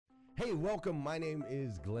Hey, welcome. My name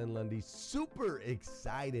is Glenn Lundy. Super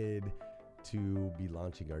excited to be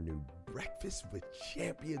launching our new Breakfast with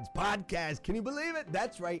Champions podcast. Can you believe it?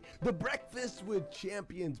 That's right. The Breakfast with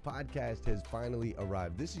Champions podcast has finally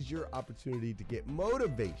arrived. This is your opportunity to get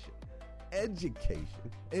motivation, education,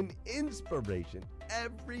 and inspiration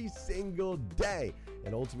every single day.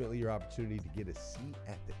 And ultimately, your opportunity to get a seat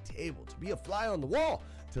at the table, to be a fly on the wall,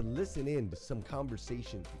 to listen in to some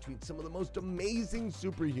conversations between some of the most amazing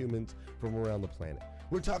superhumans from around the planet.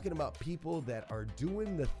 We're talking about people that are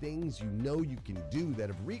doing the things you know you can do, that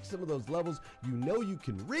have reached some of those levels you know you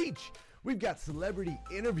can reach. We've got celebrity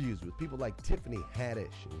interviews with people like Tiffany Haddish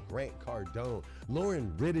and Grant Cardone,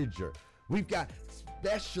 Lauren Rittiger. We've got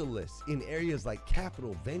specialists in areas like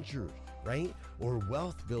capital ventures, right? Or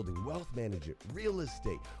wealth building, wealth management, real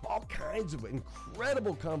estate, all kinds of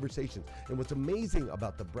incredible conversations. And what's amazing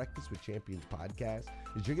about the Breakfast with Champions podcast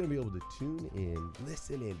is you're going to be able to tune in,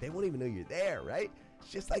 listen in. They won't even know you're there, right? It's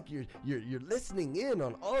just like you're listening in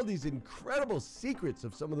on all these incredible secrets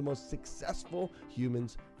of some of the most successful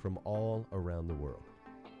humans from all around the world.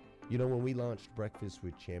 You know, when we launched Breakfast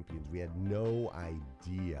with Champions, we had no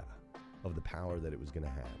idea of the power that it was going to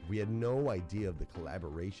have. We had no idea of the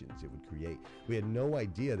collaborations it would create. We had no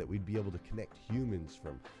idea that we'd be able to connect humans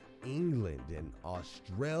from England and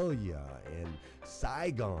Australia and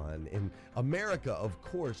Saigon and America, of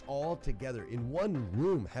course, all together in one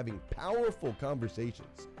room, having powerful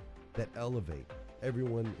conversations that elevate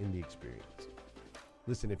everyone in the experience.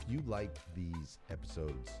 Listen, if you like these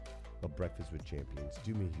episodes of Breakfast with Champions,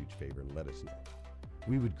 do me a huge favor and let us know.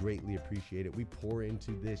 We would greatly appreciate it. We pour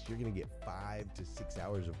into this. You're going to get 5 to 6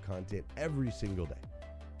 hours of content every single day,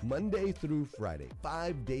 Monday through Friday,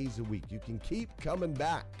 5 days a week. You can keep coming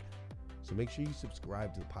back. So make sure you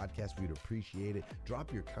subscribe to the podcast. We'd appreciate it.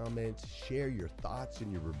 Drop your comments, share your thoughts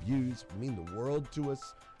and your reviews. It would mean the world to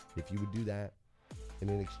us if you would do that. And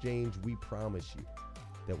in exchange, we promise you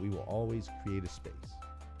that we will always create a space,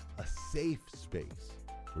 a safe space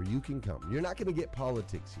where you can come. You're not going to get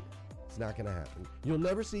politics here. It's not going to happen. You'll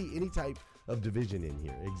never see any type of division in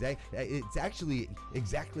here. It's actually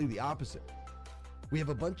exactly the opposite. We have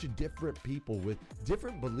a bunch of different people with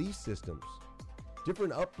different belief systems,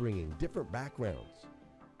 different upbringing, different backgrounds.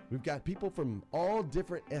 We've got people from all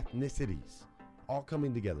different ethnicities all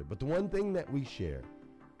coming together. But the one thing that we share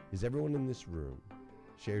is everyone in this room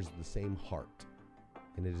shares the same heart.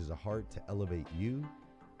 And it is a heart to elevate you,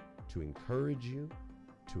 to encourage you,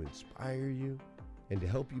 to inspire you, and to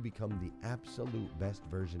help you become the absolute best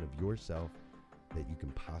version of yourself that you can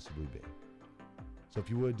possibly be. So if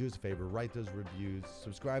you would, do us a favor, write those reviews,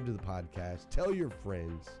 subscribe to the podcast, tell your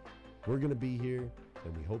friends. We're going to be here,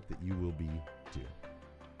 and we hope that you will be too.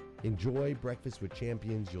 Enjoy Breakfast with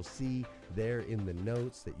Champions. You'll see there in the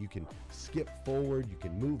notes that you can skip forward, you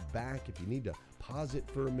can move back. If you need to pause it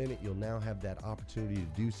for a minute, you'll now have that opportunity to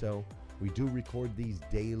do so. We do record these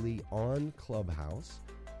daily on Clubhouse.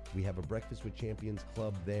 We have a Breakfast with Champions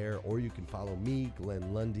club there, or you can follow me,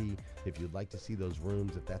 Glenn Lundy, if you'd like to see those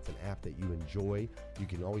rooms. If that's an app that you enjoy, you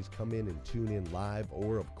can always come in and tune in live,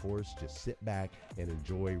 or of course, just sit back and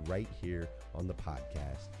enjoy right here on the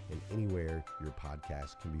podcast and anywhere your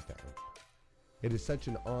podcast can be found. It is such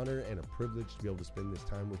an honor and a privilege to be able to spend this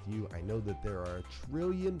time with you. I know that there are a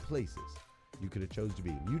trillion places you could have chose to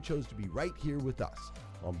be. You chose to be right here with us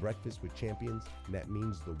on Breakfast with Champions, and that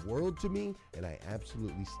means the world to me, and I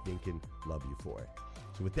absolutely stinking love you for it.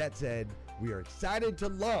 So with that said, we are excited to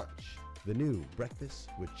launch the new Breakfast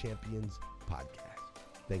with Champions podcast.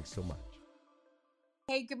 Thanks so much.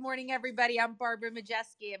 Hey, good morning, everybody. I'm Barbara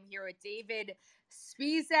Majeski. I'm here with David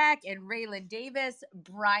Spizak and Raylan Davis,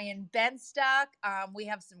 Brian Benstock. We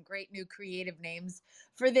have some great new creative names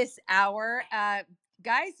for this hour.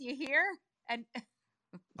 Guys, you here? And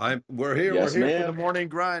We're here. Yes, We're here ma'am. for the morning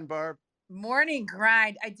grind, Barb. morning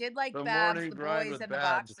grind. I did like The Babs, morning the grind boys, with and the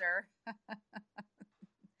Babs. boxer.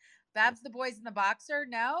 Babs, the boys, and the boxer.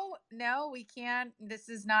 No, we can't. This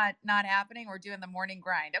is not happening. We're doing the morning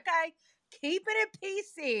grind. Okay, keeping it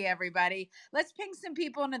PC, everybody. Let's ping some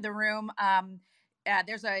people into the room.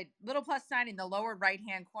 There's a little plus sign in the lower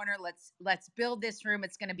right-hand corner. Let's build this room.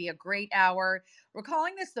 It's going to be a great hour. We're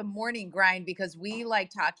calling this the morning grind because we like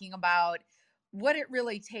talking about what it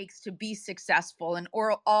really takes to be successful in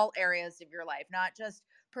all areas of your life, not just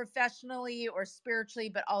professionally or spiritually,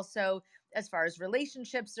 but also as far as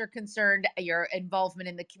relationships are concerned, your involvement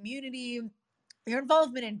in the community, your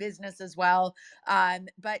involvement in business as well,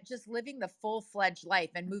 but just living the full-fledged life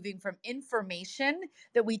and moving from information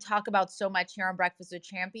that we talk about so much here on Breakfast with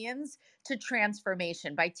Champions to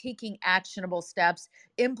transformation by taking actionable steps,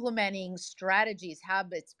 implementing strategies,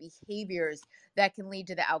 habits, behaviors that can lead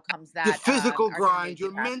to the outcomes Your that physical are going to grind, make you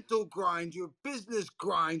your happy. mental grind, your business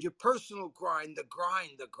grind, your personal grind, the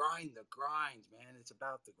grind, the grind, the grind, man. It's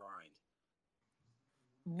about the grind.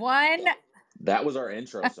 One, That was our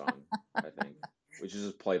intro song, I think. We should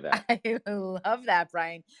just play that. I love that,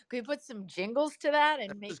 Brian. Can we put some jingles to that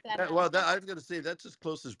and make that? Well, I was going to say that's as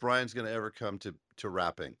close as Brian's going to ever come to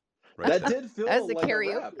rapping. Right That there. did feel That's the like a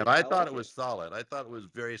karaoke. rap. And I I thought like it was solid. I thought it was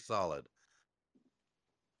very solid.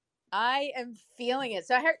 I am feeling it.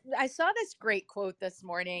 So I saw this great quote this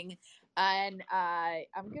morning, and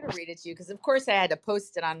I'm going to read it to you because, of course, I had to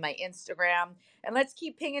post it on my Instagram. And let's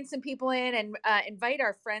keep pinging some people in and invite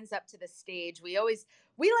our friends up to the stage. We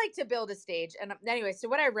like to build a stage. And anyway, so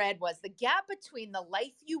what I read was the gap between the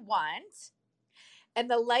life you want and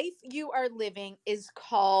the life you are living is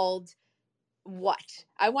called what?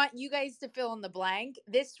 I want you guys to fill in the blank.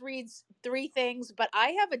 This reads three things, but I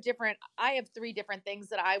have three different things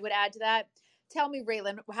that I would add to that. Tell me,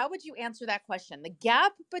 Raylan, how would you answer that question? The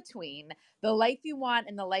gap between the life you want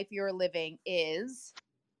and the life you're living is?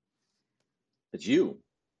 It's you.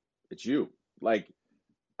 It's you. Like,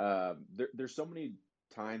 there's so many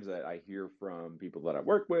times that I hear from people that I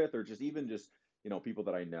work with, or just even just, people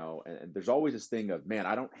that I know, and there's always this thing of, man,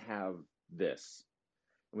 I don't have this.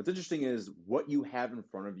 And what's interesting is what you have in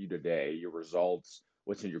front of you today, your results,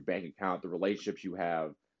 what's in your bank account, the relationships you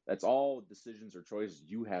have, that's all decisions or choices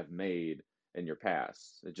you have made in your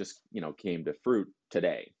past. It just, came to fruit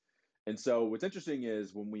today. And so what's interesting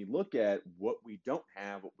is when we look at what we don't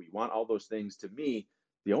have, what we want, all those things, to me,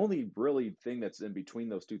 the only really thing that's in between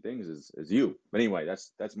those two things is you. But anyway,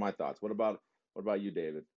 that's my thoughts. What about you,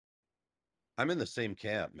 David? I'm in the same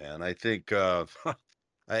camp, man. I think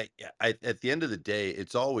at the end of the day,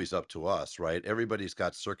 it's always up to us, right? Everybody's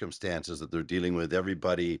got circumstances that they're dealing with.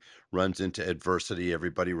 Everybody runs into adversity.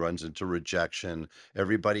 Everybody runs into rejection.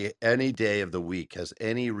 Everybody, any day of the week, has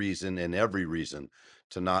any reason and every reason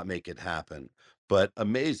to not make it happen. But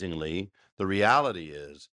amazingly, the reality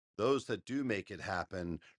is those that do make it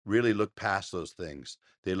happen really look past those things.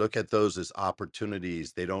 They look at those as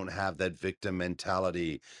opportunities. They don't have that victim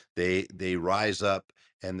mentality. They rise up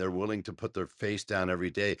and they're willing to put their face down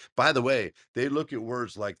every day. By the way, they look at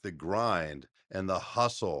words like the grind and the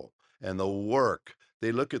hustle and the work.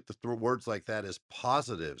 They look at the words like that as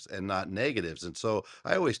positives and not negatives. And so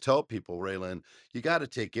I always tell people, Raylan, you got to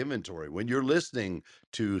take inventory when you're listening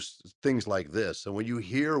to things like this. And when you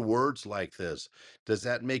hear words like this, does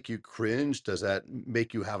that make you cringe? Does that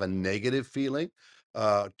make you have a negative feeling?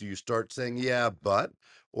 Do you start saying, yeah, but,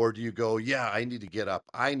 or do you go, yeah, I need to get up.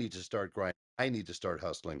 I need to start grinding. I need to start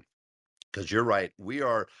hustling. Because you're right.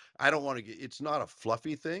 I don't want to get, it's not a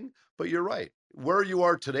fluffy thing, but you're right. Where you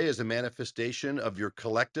are today is a manifestation of your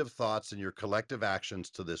collective thoughts and your collective actions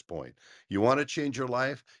to this point. You want to change your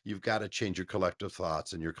life, you've got to change your collective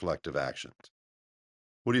thoughts and your collective actions.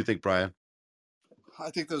 What do you think, Brian? I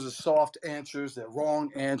think those are soft answers. They're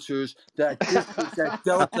wrong answers. That distance, that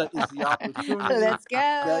delta is the opportunity. Let's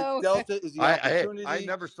That go. delta is the opportunity. I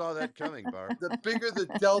never saw that coming, Barb. The bigger the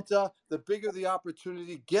delta, the bigger the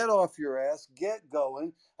opportunity. Get off your ass. Get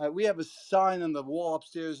going. We have a sign on the wall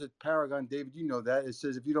upstairs at Paragon, David. You know that. It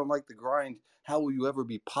says, if you don't like the grind, how will you ever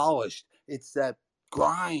be polished? It's that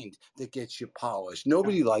grind that gets you polished.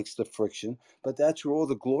 Nobody likes the friction, but that's where all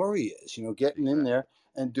the glory is, getting in there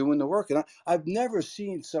and doing the work. And I've never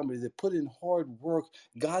seen somebody that put in hard work,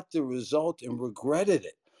 got the result, and regretted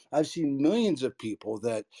it. I've seen millions of people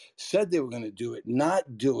that said they were going to do it,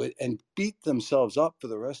 not do it, and beat themselves up for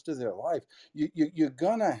the rest of their life. You're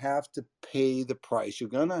going to have to pay the price. You're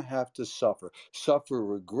going to have to suffer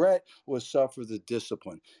regret or suffer the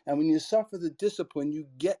discipline. And when you suffer the discipline, you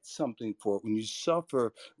get something for it. When you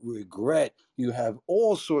suffer regret, you have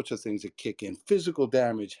all sorts of things that kick in: physical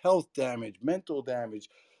damage, health damage, mental damage,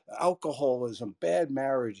 alcoholism, bad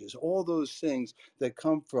marriages, all those things that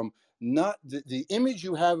come from not the image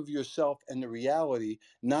you have of yourself and the reality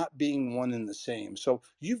not being one and the same. So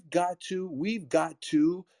we've got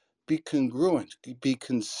to be congruent, be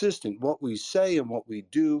consistent. What we say and what we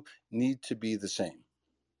do need to be the same.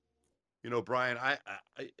 Brian,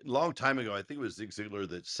 long time ago, I think it was Zig Ziglar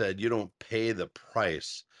that said, you don't pay the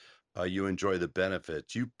price, you enjoy the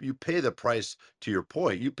benefits. You pay the price. To your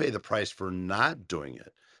point, you pay the price for not doing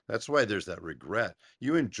it. That's why there's that regret.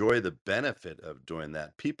 You enjoy the benefit of doing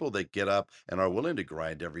that. People that get up and are willing to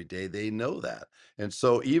grind every day, they know that. And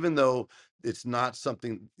so even though It's not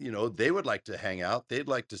something, they would like to hang out. They'd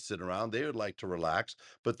like to sit around. They would like to relax,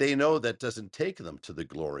 but they know that doesn't take them to the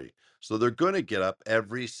glory. So they're going to get up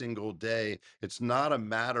every single day. It's not a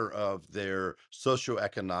matter of their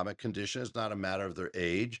socioeconomic condition. It's not a matter of their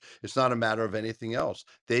age. It's not a matter of anything else.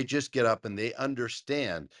 They just get up and they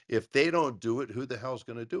understand if they don't do it, who the hell's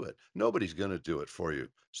going to do it? Nobody's going to do it for you.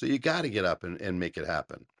 So you got to get up and make it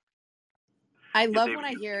happen. I Yeah, love when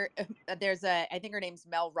David, I hear I think her name's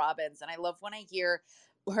Mel Robbins, and I love when I hear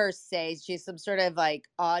her say she's some sort of like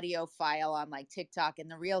audio file on like TikTok and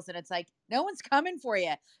the reels, and it's like, no one's coming for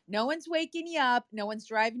you. No one's waking you up. No one's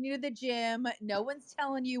driving you to the gym. No one's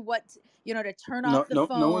telling you to turn off No,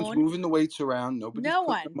 the no one's phone. moving the weights around. Nobody's No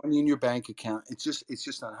putting the one. money in your bank account. It's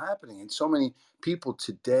just not happening. And so many people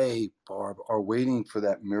today, Barb, are waiting for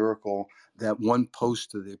that miracle, that one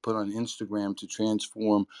post that they put on Instagram to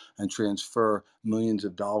transform and transfer millions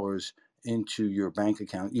of dollars into your bank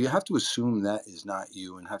account. You have to assume that is not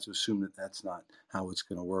you, and have to assume that that's not how it's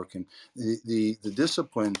going to work. And the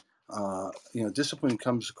discipline. Discipline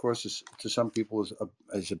comes across to some people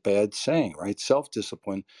as a bad saying, right?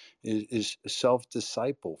 Self-discipline is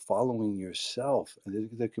self-disciple, following yourself. And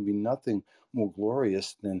there can be nothing more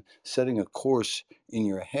glorious than setting a course in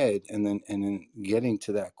your head and then getting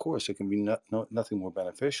to that course. It can be nothing more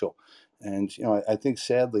beneficial. And I think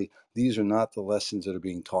sadly these are not the lessons that are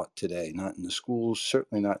being taught today, not in the schools,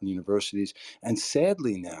 certainly not in universities. And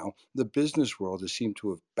sadly now the business world has seemed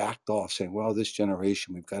to have backed off, saying, well, this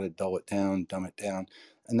generation, we've got to dull it down, dumb it down.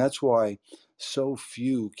 And that's why so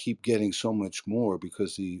few keep getting so much more,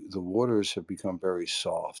 because the waters have become very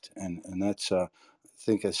soft, and that's I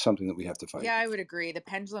think that's something that we have to fight. Yeah, I would agree. The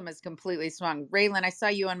pendulum is completely swung. Raylan, I saw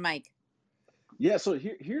you on mic. Yeah, so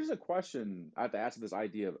here's a question I have to ask this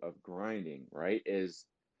idea of grinding, right?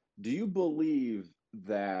 Do you believe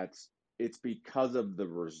that it's because of the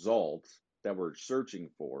result that we're searching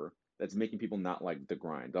for that's making people not like the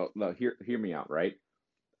grind? Now, hear me out, right?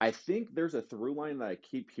 I think there's a through line that I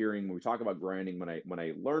keep hearing when we talk about grinding, when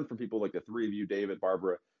I learn from people like the three of you, David,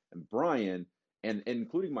 Barbara, and Brian, and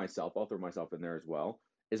including myself, I'll throw myself in there as well,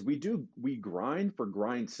 is we grind for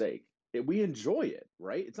grind's sake. We enjoy it,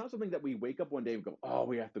 right? It's not something that we wake up one day and go, oh,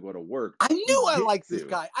 we have to go to work. I We knew I get liked this to.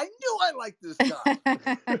 guy. I knew I liked this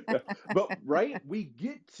guy. But right, we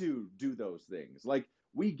get to do those things. Like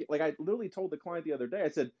I literally told the client the other day, I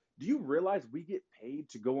said, do you realize we get paid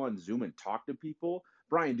to go on Zoom and talk to people?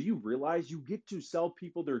 Brian, do you realize you get to sell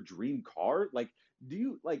people their dream car? Like, do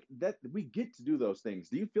you like that we get to do those things?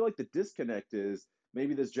 Do you feel like the disconnect is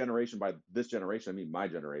maybe this generation, by this generation, I mean my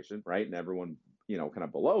generation, right? And everyone, kind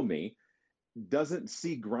of below me, doesn't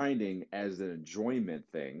see grinding as an enjoyment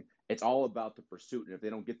thing. It's all about the pursuit. And if they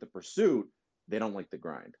don't get the pursuit, they don't like the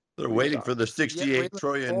grind. They're What are your waiting for the thoughts? Yet $68 Raylan,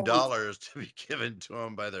 trillion always dollars to be given to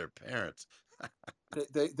them by their parents.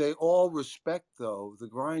 they all respect, though, the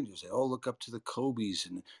grinders. They all look up to the Kobe's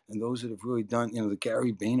and those that have really done, the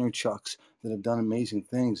Gary Vaynerchuks that have done amazing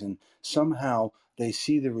things. And somehow they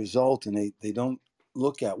see the result, and they don't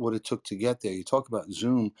look at what it took to get there. You talk about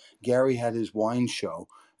Zoom. Gary had his wine show,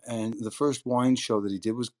 and the first wine show that he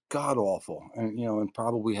did was god awful, and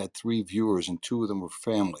probably had 3 viewers, and 2 of them were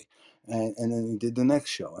family. And then he did the next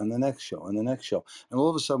show, and the next show, and the next show. And all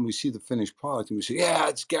of a sudden we see the finished product and we say, yeah,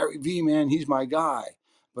 it's Gary Vee, man. He's my guy.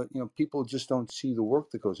 But people just don't see the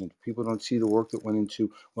work that goes into. People don't see the work that went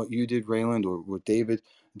into what you did, Rayland, or what David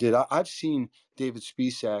did. I've seen David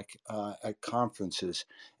Spisak at conferences,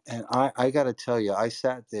 and I got to tell you, I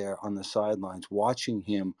sat there on the sidelines watching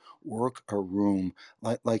him work a room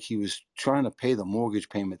like he was trying to pay the mortgage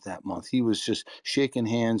payment that month. He was just shaking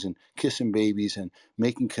hands and kissing babies and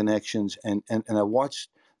making connections, and I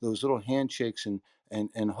watched those little handshakes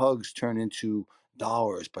and hugs turn into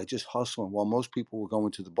dollars by just hustling. While most people were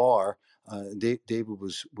going to the bar, David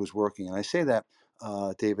was working. And I say that,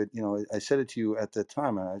 David, I said it to you at the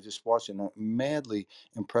time, and I just watched it, and I'm madly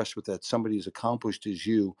impressed with that. Somebody as accomplished as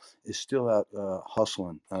you is still out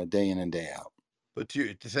hustling day in and day out. But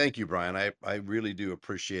thank you, Brian. I really do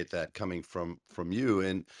appreciate that coming from you.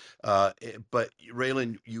 And but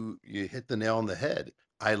Raylan, you hit the nail on the head.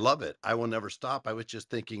 I love it. I will never stop. I was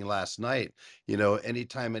just thinking last night,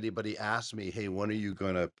 anytime anybody asks me, hey, when are you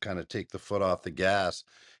going to kind of take the foot off the gas?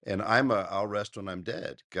 And I'll rest when I'm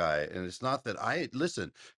dead guy. And it's not that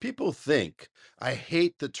listen, people think I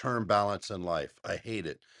hate the term balance in life. I hate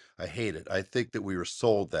it. I hate it. I think that we were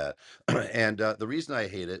sold that. And the reason I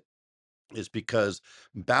hate it is because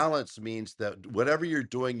balance means that whatever you're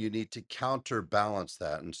doing, you need to counterbalance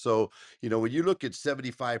that. And so, when you look at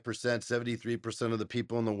 75%, 73% of the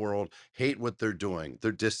people in the world hate what they're doing,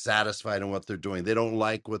 they're dissatisfied in what they're doing, they don't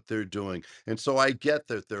like what they're doing. And so I get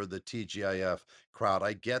that they're the TGIF crowd.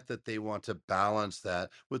 I get that they want to balance that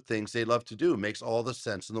with things they love to do. It makes all the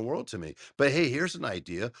sense in the world to me. But hey, here's an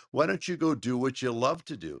idea. Why don't you go do what you love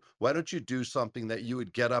to do? Why don't you do something that you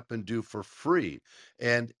would get up and do for free?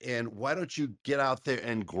 And why don't you get out there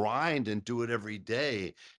and grind and do it every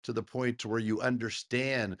day to the point to where you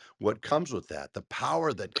understand what comes with that, the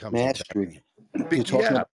power that comes with that. Mastery. You're talking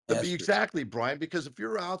Yeah, about mastery. exactly, Brian. Because if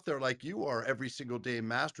you're out there like you are every single day in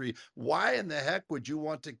mastery, why in the heck would you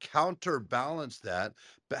want to counterbalance that,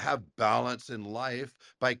 but have balance in life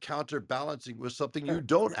by counterbalancing with something you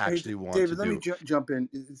don't Hey, actually want to David, let me do? jump in.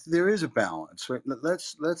 There is a balance, right?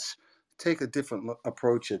 Let's take a different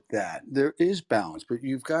approach at that. There is balance, but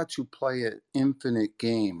you've got to play an infinite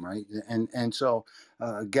game, right? And so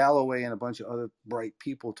Galloway and a bunch of other bright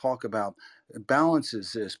people talk about balance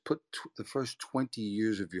is this: put the first 20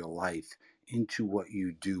 years of your life into what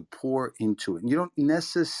you do, pour into it, and you don't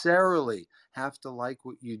necessarily have to like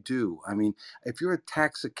what you do. I mean, if you're a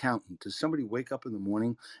tax accountant, does somebody wake up in the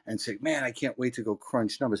morning and say, man, I can't wait to go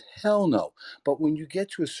crunch numbers? Hell no. But when you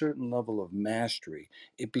get to a certain level of mastery,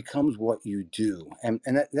 it becomes what you do. And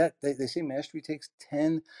they say mastery takes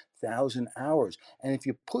 10,000 hours. And if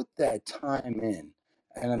you put that time in,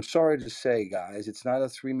 and I'm sorry to say, guys, it's not a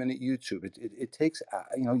 3-minute YouTube. It takes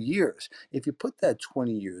years. If you put that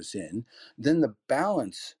 20 years in, then the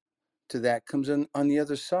balance to that comes in on the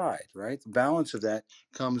other side, right? The balance of that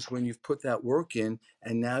comes when you've put that work in,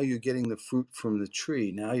 and now you're getting the fruit from the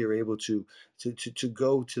tree. Now you're able to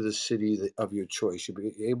go to the city of your choice.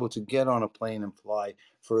 You're able to get on a plane and fly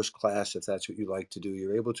first class if that's what you like to do.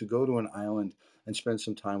 You're able to go to an island and spend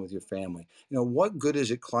some time with your family. What good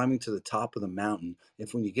is it climbing to the top of the mountain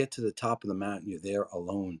if when you get to the top of the mountain you're there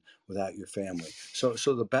alone without your family? So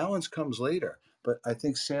the balance comes later. But I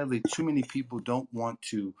think sadly too many people don't want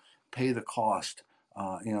to pay the cost.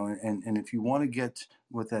 And if you want to get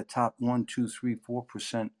what that top 1, 2, 3,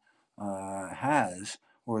 4% has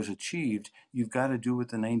or is achieved, you've got to do what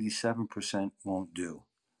the 97% won't do.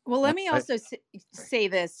 Well, And let me also say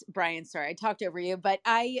this, Brian. Sorry, I talked over you, but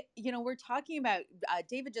we're talking about,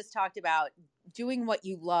 David just talked about doing what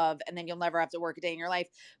you love and then you'll never have to work a day in your life.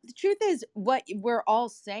 But the truth is, what we're all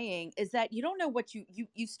saying is that you don't know what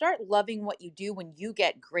you start loving what you do when you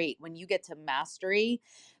get great, when you get to mastery.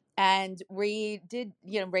 And we did,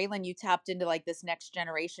 Raylan, you tapped into like this next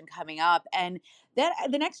generation coming up, and that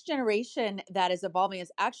the next generation that is evolving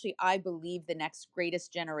is actually, I believe, the next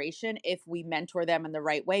greatest generation if we mentor them in the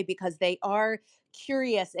right way, because they are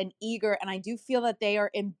curious and eager, and I do feel that they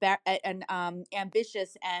are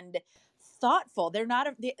ambitious and thoughtful. They're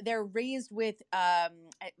not they're raised with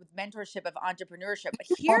mentorship of entrepreneurship. But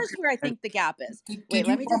bump here's your where I head. think the gap is. Did Wait,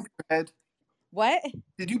 you let me bump just your head? what?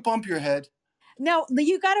 Did you bump your head? No,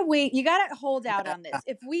 you gotta wait. You gotta hold out on this.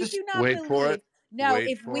 If we This- do not Wait for believe, it. no, Wait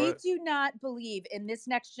if for we it. do not believe in this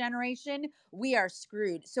next generation, we are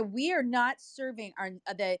screwed. So we are not serving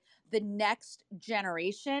the next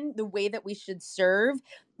generation the way that we should serve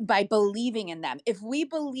by believing in them. If we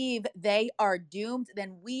believe they are doomed,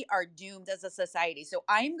 then we are doomed as a society. So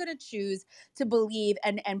I'm going to choose to believe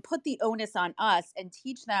and put the onus on us and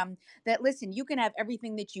teach them that, listen, you can have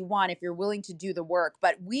everything that you want if you're willing to do the work,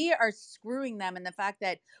 but we are screwing them in the fact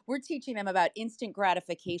that we're teaching them about instant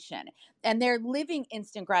gratification, and they're living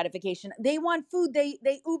instant gratification. They want food, they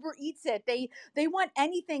Uber Eats it, they want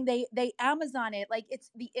anything, they Amazon it. Like, it's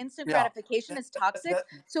the instant yeah. gratification is toxic.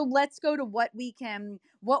 So let's go to what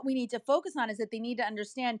we need to focus on is that they need to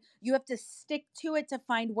understand you have to stick to it to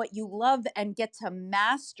find what you love and get to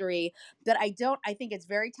mastery. That I think it's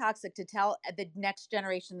very toxic to tell the next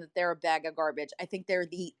generation that they're a bag of garbage. I think they're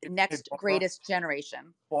the next greatest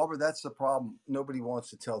generation. Barbara, that's the problem. Nobody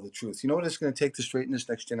wants to tell the truth. You know what it's going to take to straighten this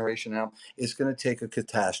next generation out? It's going to take a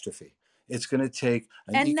catastrophe. It's going to take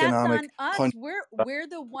an And that's economic on us. punch. We're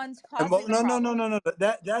the ones And, causing the problem. no.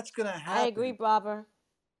 That's going to happen. I agree, Barbara.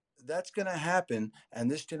 That's going to happen, and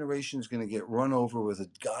this generation is going to get run over with a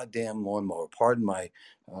goddamn lawnmower. Pardon my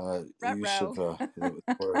use of the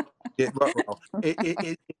word.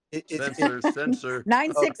 Censor.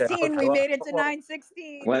 916. We Well, made it to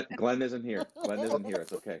 916. Glenn isn't here. Glenn isn't here.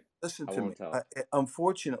 It's okay. Listen I to me. won't tell.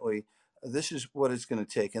 Unfortunately, this is what it's going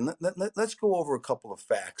to take. And let's go over a couple of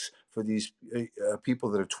facts for these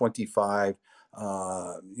people that are 25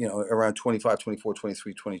 around 25, 24,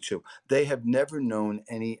 23, 22. They have never known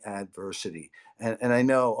any adversity. And I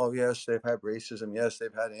know, oh, yes, they've had racism. Yes, they've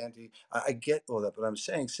had I get all that. But I'm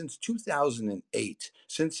saying since 2008,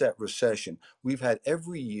 since that recession, we've had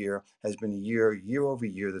every year has been a year over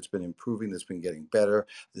year that's been improving, that's been getting better.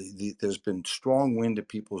 There's been strong wind at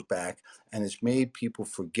people's back, and it's made people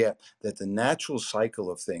forget that the natural cycle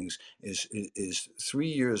of things is 3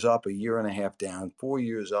 years up, a year and a half down, 4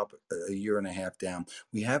 years up, a year and a half down.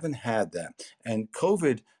 We haven't had that. And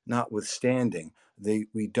COVID notwithstanding,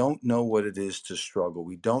 we don't know what it is to struggle.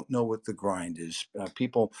 We don't know what the grind is.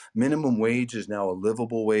 Minimum wage is now a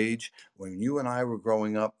livable wage. When you and I were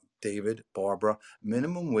growing up, David, Barbara,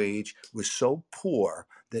 minimum wage was so poor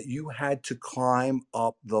that you had to climb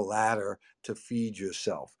up the ladder to feed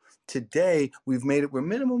yourself. Today, we've made it where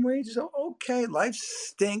minimum wage is okay. Life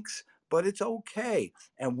stinks, but it's okay.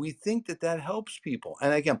 And we think that that helps people.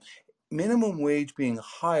 And again, minimum wage being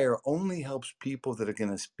higher only helps people that are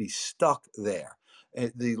going to be stuck there.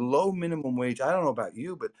 The low minimum wage, I don't know about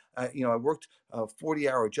you, but I worked a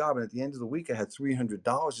 40-hour job, and at the end of the week, I had $300.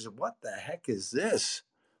 I said, "What the heck is this?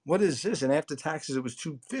 What is this?" And after taxes, it was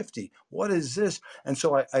 $250. What is this? And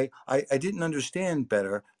so I didn't understand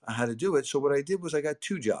better how to do it. So what I did was I got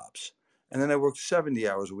two jobs. And then I worked 70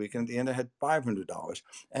 hours a week, and at the end I had $500.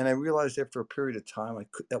 And I realized after a period of time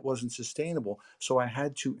that wasn't sustainable. So I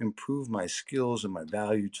had to improve my skills and my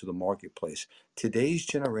value to the marketplace. Today's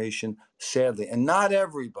generation, sadly, and not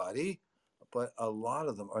everybody, but a lot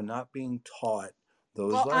of them are not being taught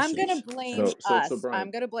those Well, I'm going lessons. to blame And So us. I'm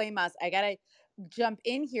Brian, going to blame us. I got to jump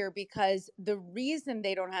in here because the reason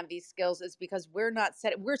they don't have these skills is because we're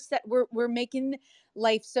making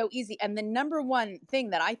life so easy. And the number one thing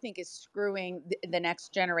that I think is screwing the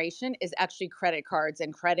next generation is actually credit cards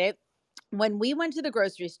and credit. When we went to the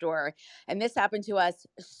grocery store, and this happened to us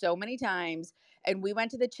so many times, and we went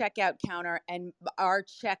to the checkout counter, and our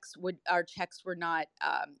checks were not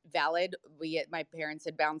valid. My parents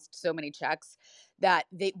had bounced so many checks that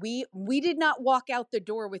we did not walk out the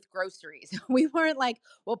door with groceries. We weren't like,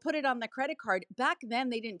 well, put it on the credit card. Back then,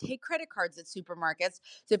 they didn't take credit cards at supermarkets.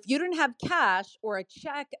 So if you didn't have cash or a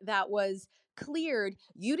check that was cleared,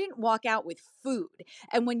 you didn't walk out with food.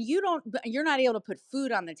 And when you're not able to put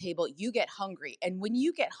food on the table, you get hungry. And when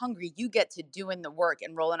you get hungry, you get to doing the work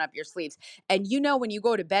and rolling up your sleeves. And when you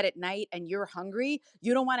go to bed at night and you're hungry,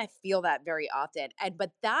 you don't want to feel that very often.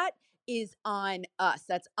 But that is on us.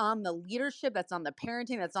 That's on the leadership, that's on the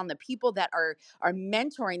parenting, that's on the people that are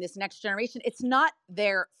mentoring this next generation. It's not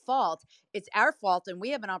their fault. It's our fault, and we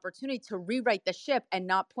have an opportunity to rewrite the ship and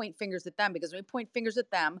not point fingers at them, because when we point fingers at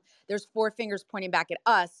them, there's four fingers pointing back at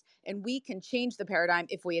us, and we can change the paradigm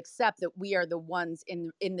if we accept that we are the ones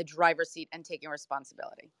in the driver's seat and taking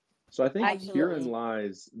responsibility. so I think herein Absolutely.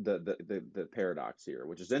 lies the paradox here,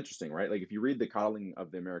 which is interesting, right? Like if you read The Coddling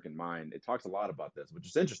of the American Mind, it talks a lot about this, which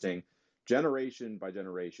is interesting. Generation by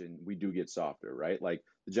generation, we do get softer, right? Like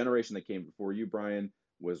the generation that came before you, Brian,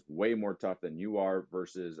 was way more tough than you are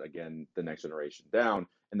versus again the next generation down.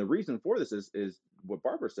 And the reason for this is what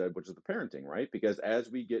Barbara said, which is the parenting, right? Because as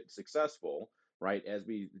we get successful, right, as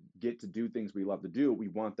we get to do things we love to do, we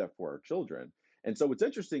want that for our children. And so what's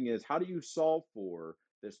interesting is how do you solve for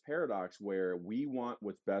this paradox where we want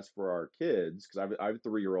what's best for our kids? Because I have a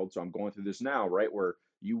 3-year-old, so I'm going through this now, right? Where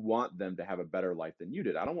you want them to have a better life than you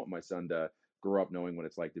did. I don't want my son to grow up knowing what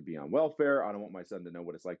it's like to be on welfare. I don't want my son to know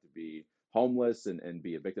what it's like to be homeless and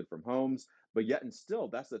be evicted from homes. But yet and still,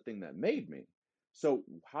 that's the thing that made me. So,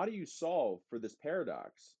 how do you solve for this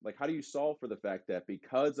paradox? Like, how do you solve for the fact that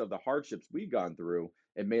because of the hardships we've gone through,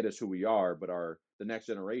 it made us who we are, but the next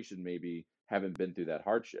generation maybe haven't been through that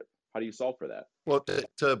hardship? How do you solve for that? Well,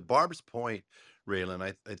 to Barb's point, Raylan,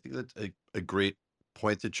 I think that's a great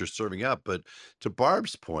point that you're serving up. But to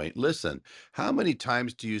Barb's point, listen, how many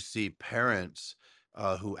times do you see parents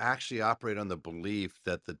who actually operate on the belief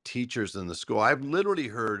that the teachers in the school? I've literally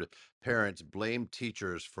heard parents blame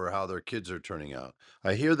teachers for how their kids are turning out.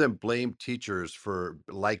 I hear them blame teachers for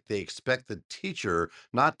like they expect the teacher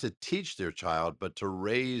not to teach their child, but to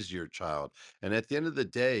raise your child. And at the end of the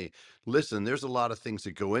day, listen, there's a lot of things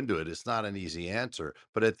that go into it. It's not an easy answer,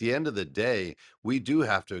 but at the end of the day, we do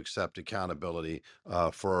have to accept accountability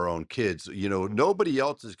for our own kids. Nobody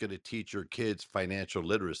else is going to teach your kids financial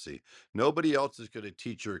literacy. Nobody else is going to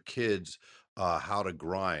teach your kids how to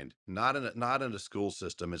grind. Not in a school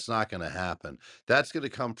system. It's not going to happen. That's going to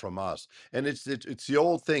come from us. And it's the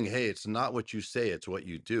old thing. Hey, it's not what you say, it's what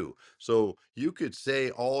you do. So you could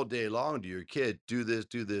say all day long to your kid, do this,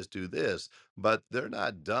 do this, do this, but they're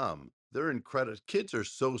not dumb. they're incredible. Kids are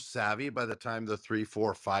so savvy by the time they're 3,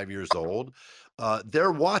 4, 5 years old.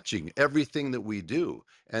 They're watching everything that we do,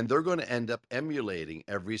 and they're going to end up emulating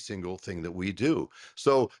every single thing that we do.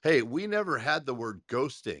 So, hey, we never had the word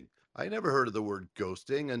ghosting. I never heard of the word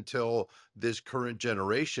ghosting until this current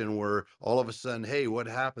generation, where all of a sudden, hey, what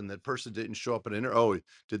happened? That person didn't show up at an oh,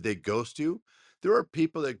 did they ghost you? There are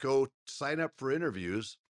people that go sign up for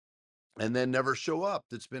interviews and then never show up.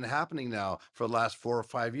 That's been happening now for the last 4 or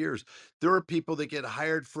 5 years. There are people that get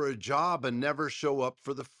hired for a job and never show up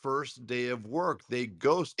for the first day of work. They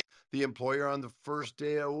ghost the employer on the first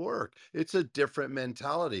day of work. It's a different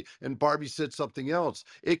mentality. And Barbie said something else.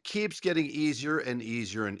 It keeps getting easier and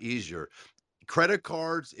easier and easier. Credit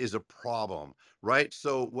cards is a problem, right?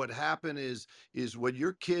 So what happened is when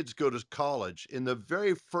your kids go to college, in the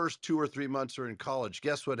very first 2 or 3 months they're in college,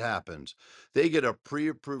 guess what happens? They get a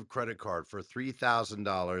pre-approved credit card for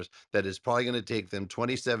 $3,000 that is probably going to take them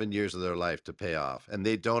 27 years of their life to pay off, and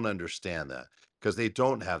they don't understand that because they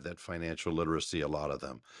don't have that financial literacy, a lot of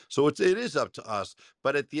them. So it is up to us,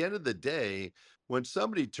 but at the end of the day, when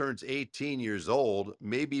somebody turns 18 years old,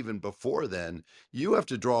 maybe even before then, you have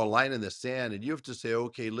to draw a line in the sand and you have to say,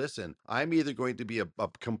 okay, listen, I'm either going to be a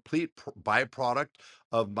complete byproduct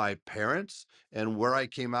of my parents and where I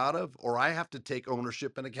came out of, or I have to take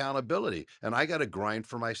ownership and accountability, and I got to grind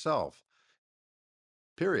for myself,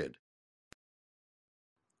 period.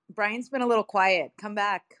 Brian's been a little quiet. Come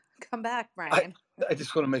back. Come back, Brian. I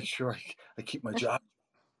just want to make sure I keep my job.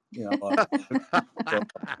 So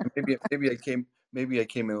maybe I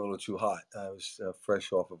came in a little too hot. I was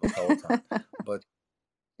fresh off of a Peloton, but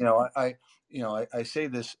I say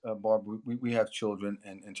this, Barb. We have children,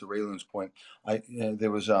 and to Raylan's point,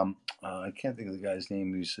 there was I can't think of the guy's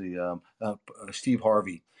name. He's the Steve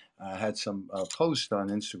Harvey had some post on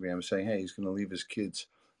Instagram saying, hey, he's going to leave his kids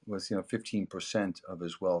with 15% of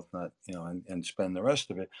his wealth, not and spend the rest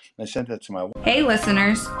of it. And I sent that to my wife. Hey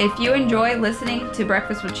listeners, if you enjoy listening to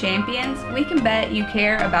Breakfast with Champions, we can bet you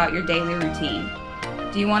care about your daily routine.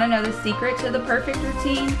 Do you want to know the secret to the perfect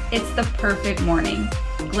routine? It's the perfect morning.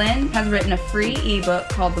 Glenn has written a free ebook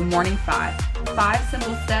called The Morning 5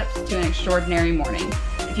 Simple Steps to an Extraordinary Morning.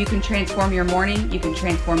 If you can transform your morning, you can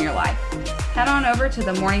transform your life. Head on over to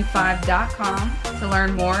themorning5.com to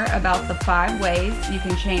learn more about the 5 ways you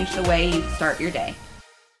can change the way you start your day.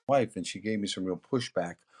 Wife, and she gave me some real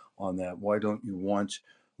pushback on that. Why don't you want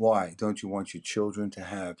your children to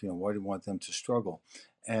have, why do you want them to struggle?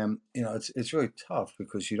 And it's really tough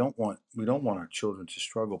because we don't want our children to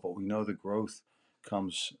struggle, but we know the growth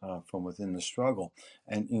comes from within the struggle.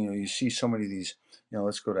 And you see so many of these,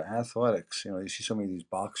 let's go to athletics. You see so many of these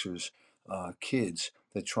boxers, kids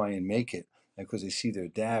that try and make it because they see their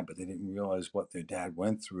dad, but they didn't realize what their dad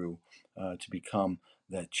went through to become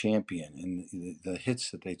that champion, and the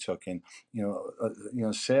hits that they took. And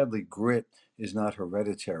sadly, grit is not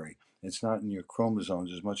hereditary. It's not in your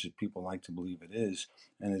chromosomes as much as people like to believe it is,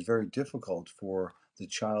 and it's very difficult for the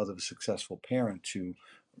child of a successful parent to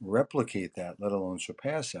replicate that, let alone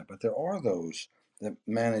surpass that. But there are those that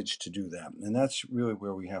manage to do that, and that's really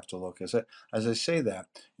where we have to look. As I say that,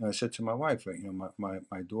 I said to my wife,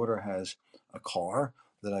 my daughter has a car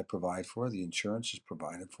that I provide for her. The insurance is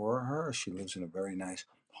provided for her. She lives in a very nice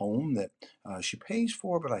home that she pays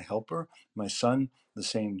for, but I help her. My son, the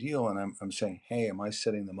same deal. And I'm saying, hey, am I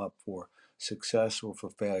setting them up for success or for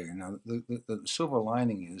failure? Now, the silver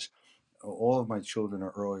lining is all of my children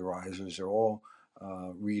are early risers. They're all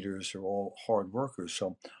readers. They're all hard workers.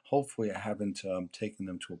 So hopefully I haven't taken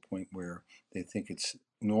them to a point where they think it's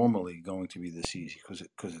normally going to be this easy,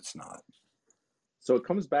 because it's not. So it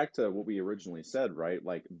comes back to what we originally said, right?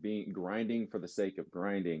 Like grinding for the sake of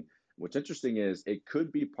grinding. What's interesting is it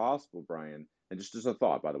could be possible, Brian, and just a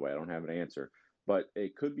thought, by the way, I don't have an answer, but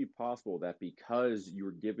it could be possible that because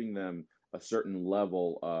you're giving them a certain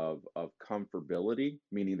level of comfortability,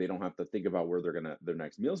 meaning they don't have to think about where their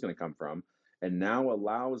next meal is gonna come from, and now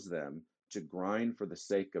allows them to grind for the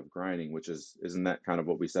sake of grinding, which isn't that kind of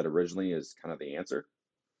what we said originally is kind of the answer?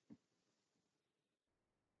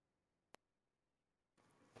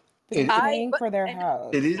 They're It, paying for their and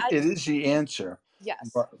house. it is I it is the answer. yes.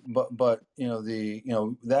 But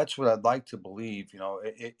that's what I'd like to believe.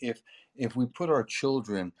 If we put our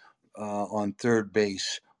children on third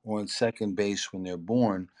base or on second base when they're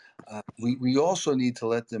born, we also need to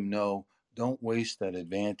let them know, don't waste that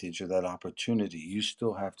advantage or that opportunity. You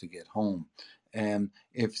still have to get home. And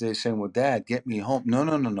if they're saying, well, Dad, get me home. No,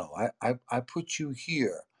 no, no, no. I put you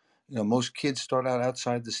here. Most kids start out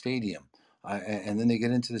outside the stadium. And then they get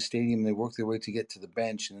into the stadium, they work their way to get to the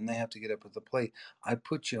bench, and then they have to get up at the plate. I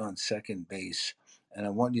put you on second base, and I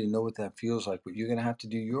want you to know what that feels like. But you're going to have to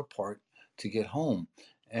do your part to get home.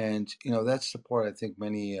 And that's the part I think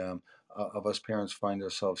many of us parents find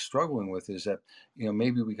ourselves struggling with, is that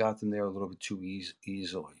maybe we got them there a little bit too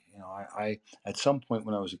easily. I at some point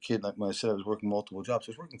when I was a kid, like when I said I was working multiple jobs,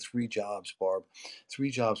 I was working 3 jobs, Barb,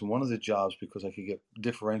 3 jobs. And one of the jobs, because I could get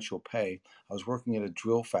differential pay, I was working at a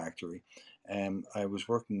drill factory, and I was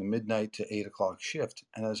working the midnight to 8 o'clock shift.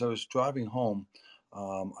 And as I was driving home,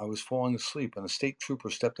 I was falling asleep, and a state trooper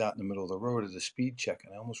stepped out in the middle of the road at a speed check,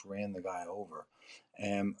 and I almost ran the guy over.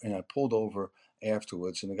 And I pulled over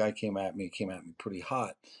afterwards, and the guy came at me pretty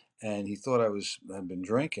hot, and he thought I'd been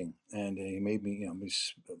drinking, and he made me,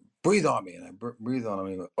 breathe on me, and I breathed on him,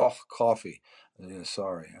 and he went, oh, coffee. Yeah,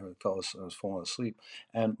 sorry, I was falling asleep,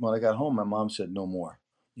 and when I got home, my mom said, no more.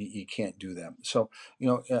 You can't do that. So,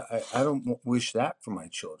 I don't wish that for my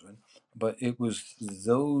children, but it was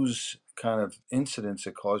those kind of incidents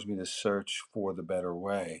that caused me to search for the better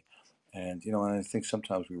way. And I think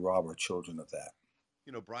sometimes we rob our children of that.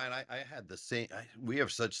 Brian, I had the same. We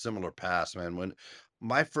have such similar past, man. When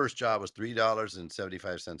my first job was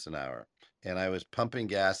 $3.75 an hour, and I was pumping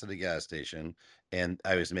gas at a gas station, and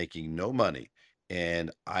I was making no money.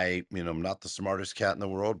 And I'm not the smartest cat in the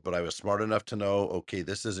world, but I was smart enough to know, okay,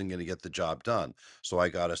 this isn't going to get the job done. So I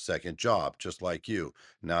got a second job, just like you.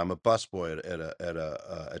 Now I'm a busboy at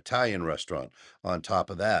a Italian restaurant on top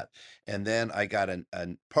of that, and then I got a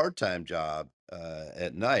part-time job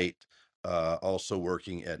at night, also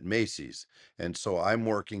working at Macy's. And so I'm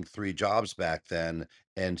working 3 jobs back then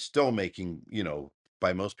and still making,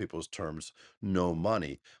 by most people's terms, no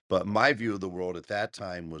money. But my view of the world at that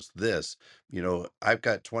time was this: I've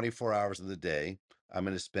got 24 hours of the day. I'm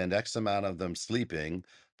going to spend X amount of them sleeping.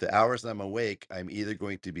 The hours I'm awake, I'm either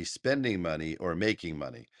going to be spending money or making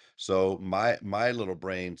money. So my little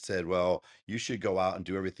brain said, well, you should go out and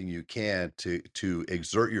do everything you can to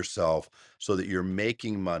exert yourself so that you're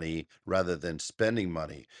making money rather than spending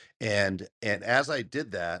money. And as I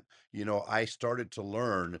did that, I started to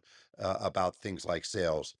learn about things like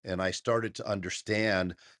sales, and I started to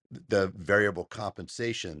understand the variable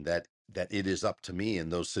compensation that it is up to me in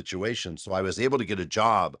those situations. So I was able to get a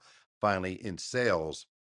job finally in sales.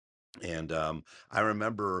 And I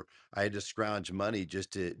remember I had to scrounge money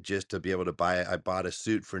just to be able to buy. I bought a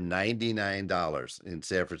suit for $99 in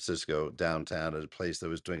San Francisco downtown at a place that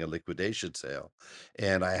was doing a liquidation sale,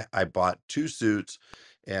 and I bought 2 suits,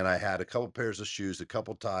 and I had a couple pairs of shoes, a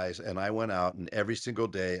couple ties, and I went out, and every single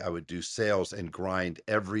day I would do sales and grind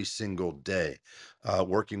every single day,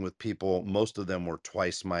 working with people. Most of them were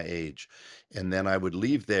twice my age, and then I would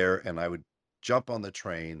leave there and I would jump on the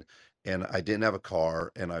train, and I didn't have a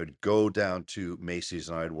car, and I would go down to Macy's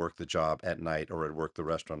and I'd work the job at night, or I'd work the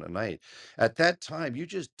restaurant at night. At that time, you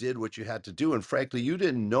just did what you had to do. And frankly, you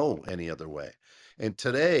didn't know any other way. And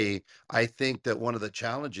today, I think that one of the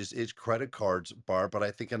challenges is credit cards, Barb, but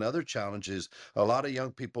I think another challenge is a lot of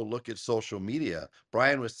young people look at social media.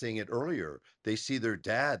 Brian was saying it earlier. They see their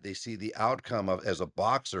dad, they see the outcome of as a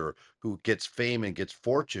boxer who gets fame and gets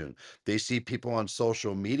fortune. They see people on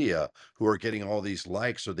social media who are getting all these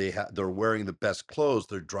likes, or they're wearing the best clothes,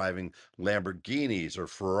 they're driving Lamborghinis or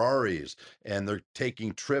Ferraris, and they're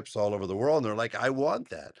taking trips all over the world, and they're like, I want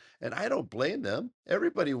that. And I don't blame them.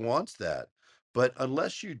 Everybody wants that. But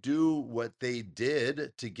unless you do what they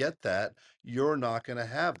did to get that, you're not going to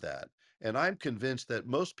have that. And I'm convinced that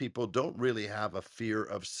most people don't really have a fear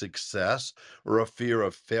of success or a fear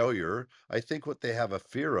of failure. I think what they have a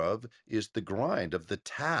fear of is the grind of the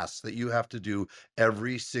tasks that you have to do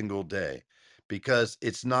every single day, because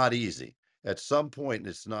it's not easy. At some point,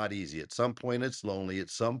 it's not easy. At some point, it's lonely. At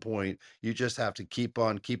some point, you just have to keep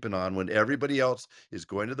on keeping on when everybody else is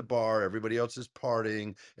going to the bar, everybody else is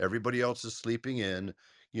partying, everybody else is sleeping in.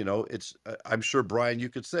 I'm sure, Brian, you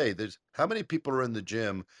could say there's how many people are in the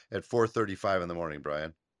gym at 4:35 in the morning,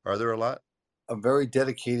 Brian? Are there a lot? A very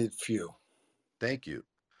dedicated few. Thank you.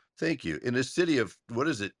 Thank you. In a city of, what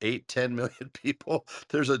is it, 8, 10 million people,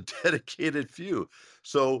 there's a dedicated few.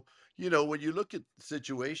 So, when you look at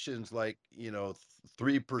situations like,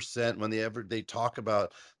 3%, when they talk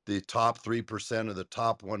about the top 3% or the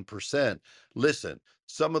top 1%, listen,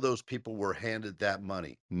 some of those people were handed that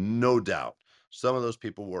money, no doubt. Some of those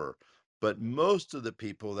people were. But most of the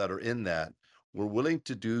people that are in that were willing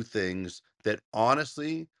to do things that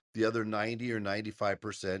honestly the other 90 or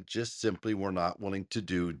 95% just simply were not willing to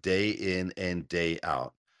do day in and day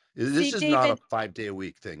out. See, This is not a David, 5-day a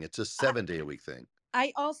week thing. It's a 7-day a week thing.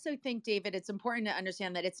 I also think, David, it's important to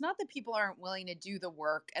understand that it's not that people aren't willing to do the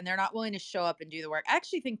work and they're not willing to show up and do the work. I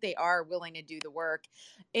actually think they are willing to do the work.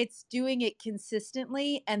 It's doing it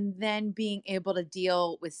consistently and then being able to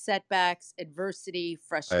deal with setbacks, adversity, I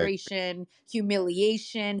frustration,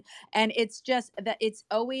 humiliation. And it's just that it's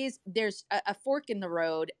always there's a fork in the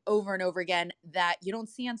road over and over again that you don't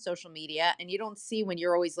see on social media and you don't see when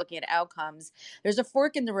you're always looking at outcomes. There's a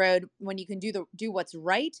fork in the road when you can do what's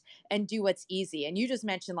right and do what's easy. And you just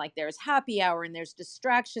mentioned like there's happy hour and there's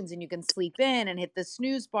distractions and you can sleep in and hit the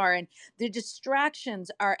snooze bar. And the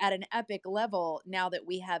distractions are at an epic level now that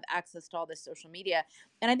we have access to all this social media.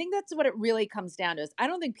 And I think that's what it really comes down to is I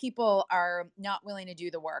don't think people are not willing to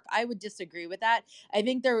do the work. I would disagree with that. I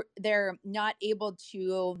think they're not able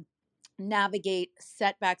to navigate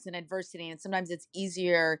setbacks and adversity. And sometimes it's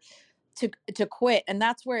easier to quit, and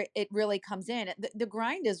that's where it really comes in. The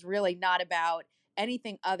grind is really not about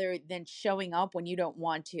anything other than showing up when you don't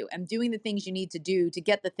want to and doing the things you need to do to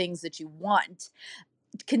get the things that you want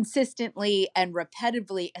consistently and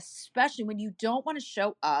repetitively, especially when you don't want to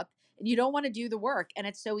show up and you don't want to do the work. And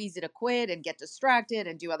it's so easy to quit and get distracted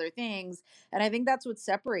and do other things. And I think that's what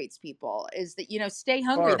separates people is that, stay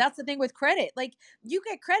hungry. Barb, That's the thing with credit. Like you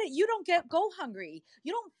get credit, you don't go hungry.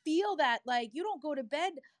 You don't feel that, like you don't go to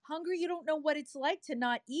bed hungry. You don't know what it's like to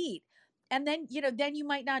not eat. And then, then you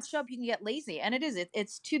might not show up. You can get lazy. And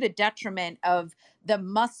it's to the detriment of the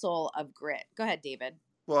muscle of grit. Go ahead, David.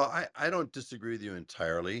 well, I don't disagree with you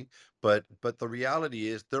entirely, but the reality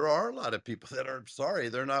is there are a lot of people that are sorry,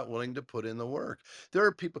 they're not willing to put in the work. There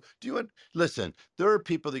are people, listen, there are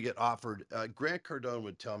people that get offered, Grant Cardone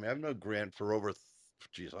would tell me, I've known Grant for over,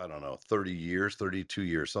 geez, I don't know, 30 years, 32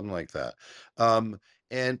 years, something like that. Um,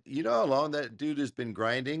 and you know how long that dude has been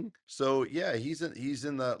grinding? So yeah, he's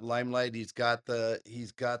in the limelight. He's got the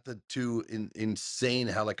two insane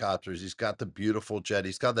helicopters. He's got the beautiful jet.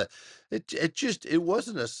 He's got the it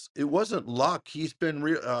wasn't luck. He's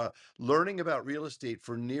been learning about real estate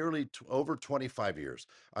for nearly over 25 years,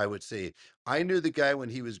 I would say. I knew the guy when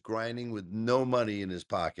he was grinding with no money in his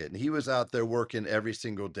pocket, and he was out there working every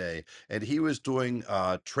single day, and he was doing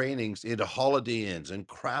trainings into Holiday Inns and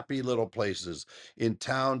crappy little places in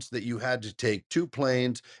towns that you had to take two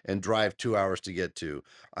planes and drive 2 hours to get to.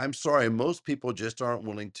 I'm sorry, most people just aren't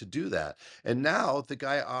willing to do that. And now the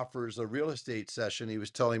guy offers a real estate session. He was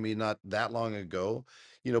telling me not that long ago,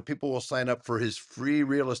 people will sign up for his free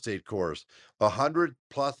real estate course.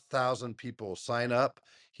 100,000+ people sign up.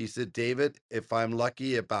 He said, David, if I'm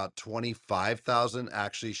lucky, about 25,000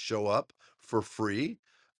 actually show up for free.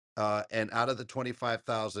 And out of the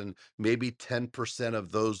 25,000, maybe 10%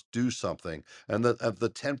 of those do something. And of the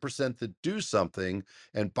 10% that do something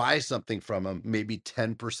and buy something from them, maybe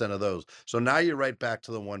 10% of those. So now you're right back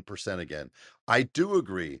to the 1% again. I do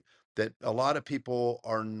agree that a lot of people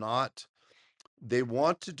are not, they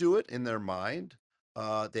want to do it in their mind.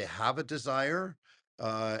 They have a desire,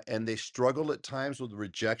 and they struggle at times with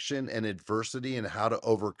rejection and adversity and how to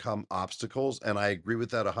overcome obstacles. And I agree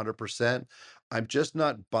with that 100%. I'm just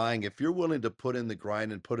not buying. If you're willing to put in the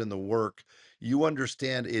grind and put in the work, you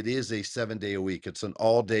understand it is a 7 day a week. It's an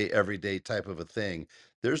all day, every day type of a thing.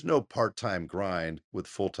 There's no part-time grind with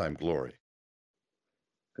full-time glory.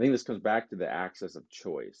 I think this comes back to the access of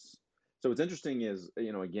choice. So what's interesting is,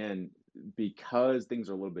 again, because things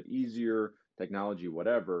are a little bit easier, technology,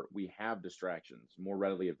 whatever, we have distractions more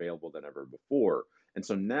readily available than ever before. And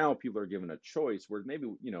so now people are given a choice where maybe,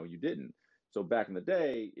 you didn't. So back in the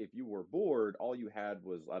day, if you were bored, all you had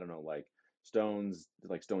was, I don't know, like stones,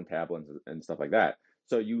 like stone tablets and stuff like that.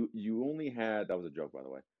 So you only had, that was a joke, by the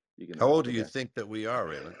way. You can, How old it's do you okay. think that we are,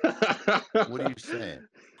 Raymond? What are you saying?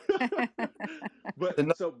 But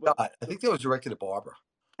The so, but I so think that was directed at Barbara.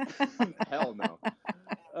 hell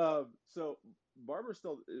no. So Barbara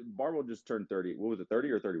just turned 30. What was it,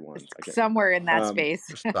 30 or 31? I can't remember. Somewhere in that space.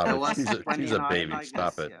 Stop Yeah, it. less She's than a 29, baby. I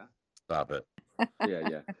Stop guess. it. Yeah. Stop it.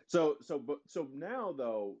 Yeah. So now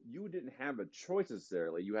though, you didn't have a choice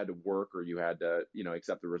necessarily. You had to work or you had to,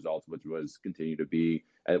 accept the results, which was continue to be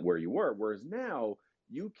at where you were. Whereas now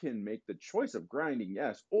you can make the choice of grinding,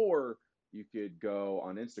 yes, or you could go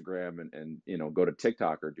on Instagram and go to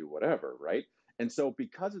TikTok or do whatever, right? And so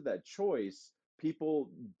because of that choice, people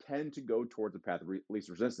tend to go towards the path of least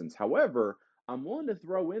resistance. However, I'm willing to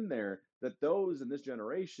throw in there that those in this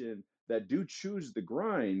generation that do choose the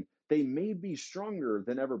grind, they may be stronger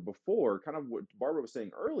than ever before, kind of what Barbara was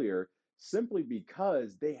saying earlier, simply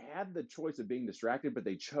because they had the choice of being distracted, but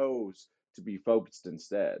they chose to be focused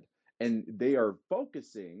instead. And they are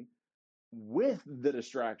focusing with the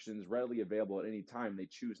distractions readily available at any time. They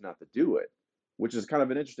choose not to do it, which is kind of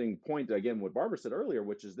an interesting point, again, what Barbara said earlier,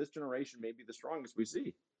 which is this generation may be the strongest we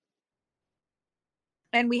see.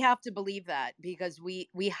 And we have to believe that because we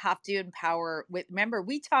have to empower with, remember,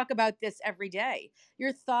 we talk about this every day.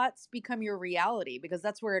 Your thoughts become your reality because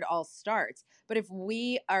that's where it all starts. But if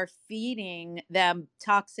we are feeding them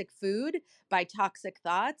toxic food by toxic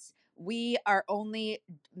thoughts, we're only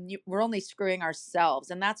screwing ourselves.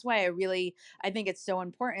 And that's why I think it's so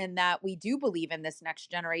important that we do believe in this next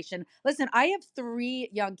generation. Listen, I have 3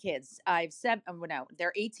 young kids. I have 7, no,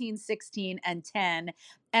 they're 18, 16, and 10,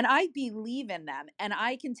 and I believe in them, and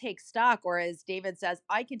I can take stock, or as David says,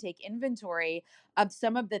 I can take inventory of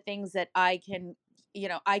some of the things that I can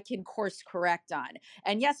course correct on.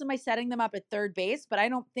 And yes, am I setting them up at third base? But I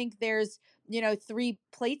don't think there's 3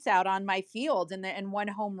 plates out on my field and 1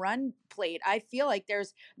 home run plate. I feel like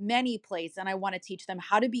there's many plates, and I want to teach them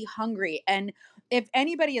how to be hungry. And if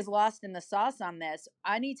anybody is lost in the sauce on this,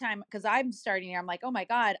 anytime, because I'm starting here, I'm like, oh my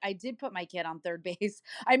God, I did put my kid on third base.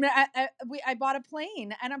 I mean, I bought a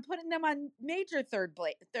plane and I'm putting them on major third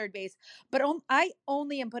base, but I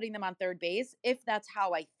only am putting them on third base if that's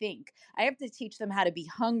how I think. I have to teach them how to be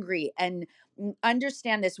hungry and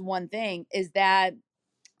understand this one thing is that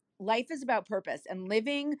life is about purpose, and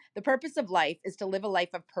the purpose of life is to live a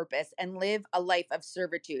life of purpose and live a life of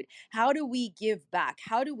servitude. How do we give back?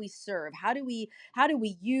 How do we serve? How do we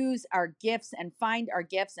use our gifts and find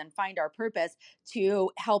our purpose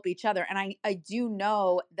to help each other? And I do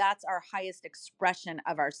know that's our highest expression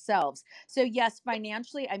of ourselves. So yes,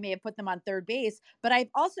 financially I may have put them on third base, but I've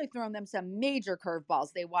also thrown them some major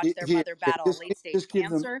curveballs. They watch their Here, mother battle late stage just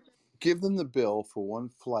cancer. give them the bill for 1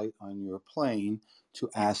 flight on your plane to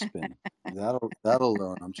Aspen. That'll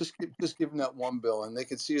learn them. Just give them that 1 bill, and they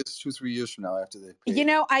can see us 2-3 years from now after they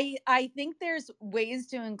pay. I think there's ways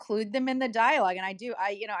to include them in the dialogue. And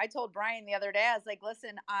I told Brian the other day, I was like,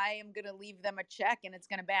 listen, I am going to leave them a check and it's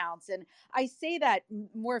going to bounce. And I say that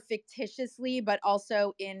more fictitiously, but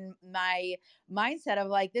also in my mindset of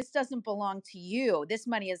like, this doesn't belong to you. This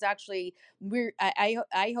money is actually,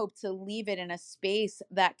 I hope to leave it in a space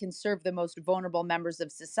that can serve the most vulnerable members of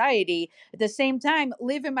society. At the same time,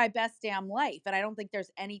 live in my best damn life. And I don't think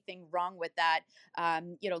there's anything wrong with that.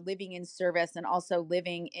 Living in service and also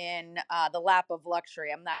living in the lap of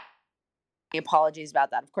luxury. I'm not. Apologies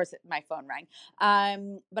about that. Of course, my phone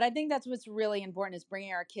rang. But I think that's what's really important is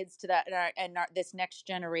bringing our kids to that this next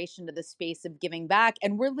generation to the space of giving back,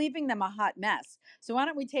 and we're leaving them a hot mess. So why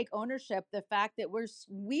don't we take ownership? The fact that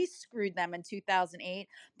we screwed them in 2008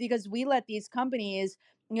 because we let these companies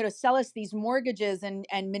sell us these mortgages and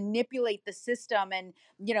manipulate the system, and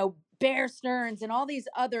Bear Stearns and all these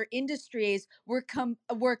other industries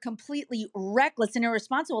were completely reckless and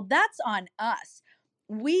irresponsible. That's on us.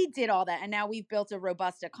 We did all that, and now we've built a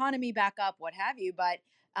robust economy back up, what have you. But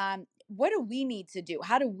what do we need to do?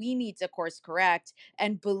 How do we need to course correct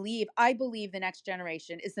and believe? I believe the next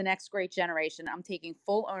generation is the next great generation. I'm taking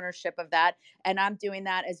full ownership of that, and I'm doing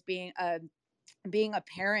that as being a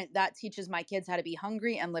parent that teaches my kids how to be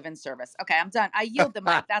hungry and live in service. Okay, I'm done. I yield the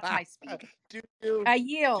mic. That's my speech. I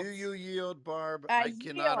yield. Do you yield, Barb? I I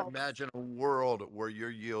cannot yield. imagine a world where you're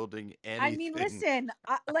yielding I mean, anything. listen,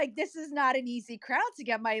 this is not an easy crowd to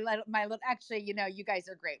get my little, actually, you guys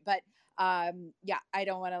are great, but yeah, I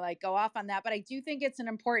don't want to go off on that, but I do think it's an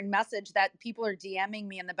important message that people are DMing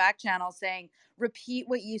me in the back channel saying, repeat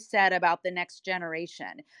what you said about the next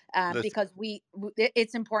generation. Listen, Because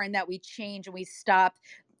it's important that we change and we stop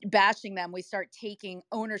bashing them. We start taking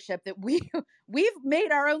ownership that we've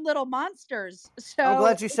made our own little monsters. So I'm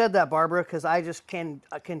glad you said that, Barbara, because I just can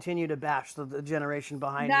continue to bash the generation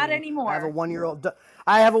behind me. Not anymore. I have a 1-year-old.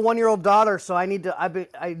 I have a 1-year-old daughter, so I need to.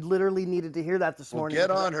 I literally needed to hear that this well, morning. get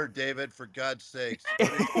on her, David, for God's sakes.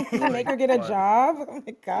 Make her get a job. Oh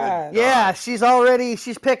my God. Yeah, she's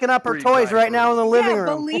picking up her toys right now in the living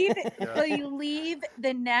room. Believe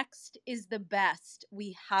the next is the best.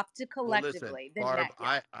 We have to collectively. Well, listen,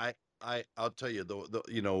 Barb, I'll tell you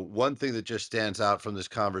the one thing that just stands out from this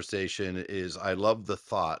conversation is I love the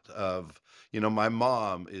thought of my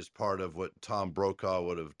mom is part of what Tom Brokaw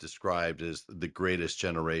would have described as the greatest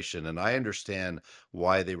generation, and I understand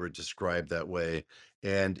why they were described that way.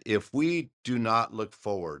 And if we do not look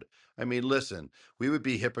forward, I mean, listen, we would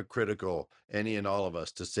be hypocritical, any and all of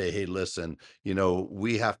us, to say, hey, listen,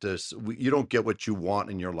 we have to, you don't get what you want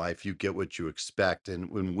in your life, you get what you expect. And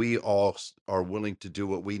when we all are willing to do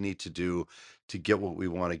what we need to do to get what we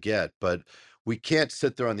want to get, but we can't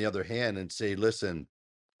sit there on the other hand and say, listen,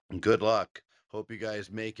 good luck. Hope you guys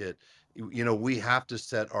make it. we have to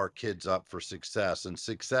set our kids up for success, and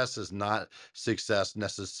success is not success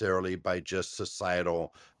necessarily by just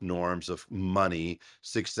societal norms of money.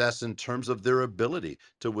 Success in terms of their ability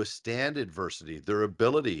to withstand adversity, their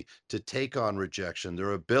ability to take on rejection,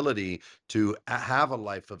 their ability to have a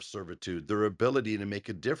life of servitude, their ability to make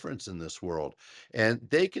a difference in this world. And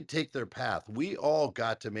they could take their path. We all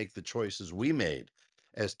got to make the choices we made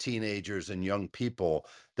as teenagers and young people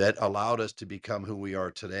that allowed us to become who we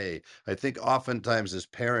are today. I think oftentimes as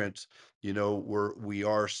parents, we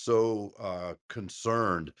are so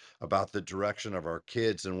concerned about the direction of our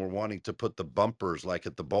kids, and we're wanting to put the bumpers like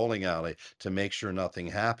at the bowling alley to make sure nothing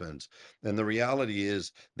happens. And the reality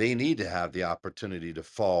is they need to have the opportunity to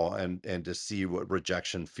fall and to see what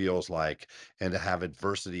rejection feels like, and to have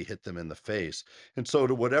adversity hit them in the face. And so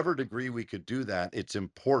to whatever degree we could do that, it's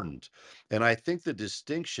important. And I think the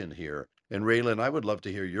distinction here, and Raylan, I would love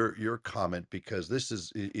to hear your comment, because this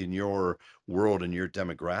is in your world and your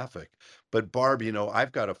demographic. But Barb,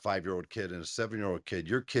 I've got a 5-year-old kid and a 7-year-old kid.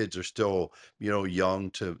 Your kids are still,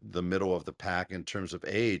 young to the middle of the pack in terms of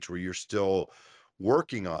age, where you're still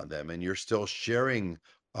working on them and you're still sharing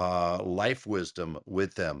life wisdom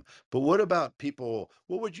with them. But what about people?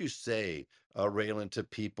 What would you say, Raylan, to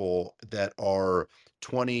people that are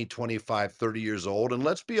 20, 25, 30 years old? And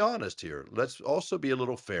let's be honest here. Let's also be a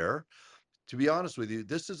little fair. To be honest with you,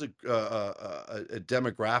 this is a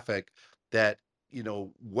demographic that,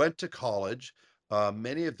 went to college.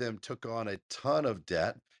 Many of them took on a ton of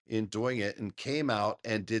debt in doing it and came out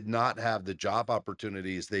and did not have the job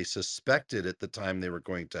opportunities they suspected at the time they were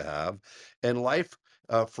going to have. And life,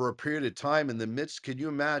 for a period of time in the midst, can you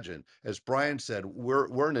imagine? As Brian said,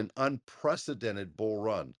 we're in an unprecedented bull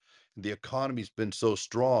run. The economy's been so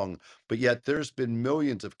strong, but yet there's been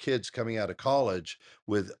millions of kids coming out of college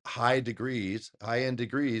with high end degrees,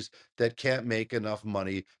 that can't make enough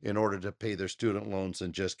money in order to pay their student loans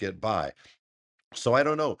and just get by. So I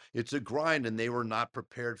don't know. It's a grind, and they were not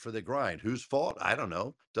prepared for the grind. Whose fault? I don't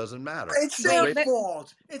know. Doesn't matter. It's But their Wait,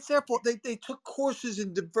 fault. It's their fault. They took courses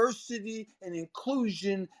in diversity and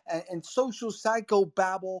inclusion and social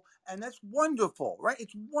psychobabble, and that's wonderful, right?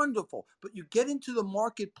 It's wonderful. But you get into the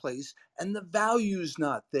marketplace and the value's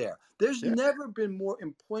not there. There's yeah, never been more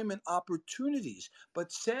employment opportunities.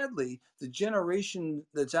 But sadly, the generation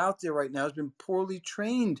that's out there right now has been poorly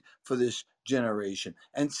trained for this generation.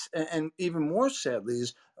 And even more sadly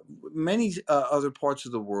is many other parts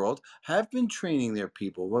of the world have been training their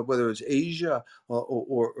people, whether it's Asia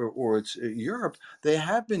or it's Europe. They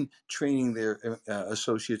have been training their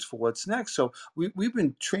associates for what's next. So we've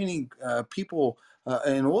been training people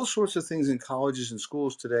in all sorts of things in colleges and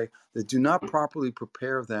schools today that do not properly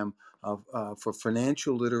prepare them for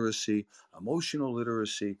financial literacy, emotional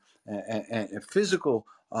literacy, and physical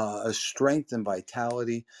strength and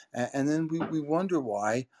vitality. And then we wonder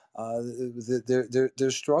why they're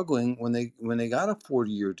struggling when they got a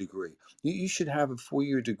 40-year degree. You should have a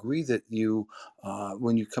 4-year degree that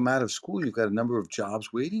when you come out of school, you've got a number of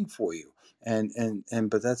jobs waiting for you.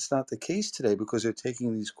 But that's not the case today, because they're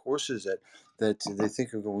taking these courses that they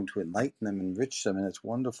think are going to enlighten them, enrich them, and it's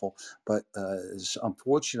wonderful. But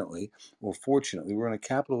unfortunately, or fortunately, we're in a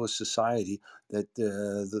capitalist society that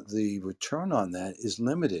the return on that is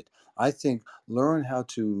limited. I think learn how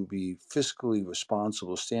to be fiscally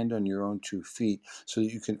responsible, stand on your own 2 feet, so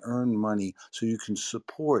that you can earn money, so you can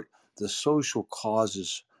support the social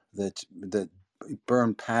causes that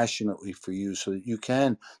burn passionately for you, so that you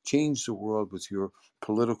can change the world with your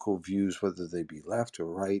political views, whether they be left or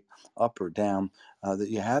right, up or down, that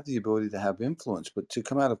you have the ability to have influence. But to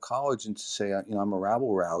come out of college and to say, I'm a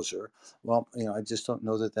rabble rouser, well, I just don't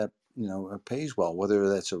know that pays well, whether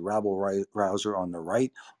that's a rabble rouser on the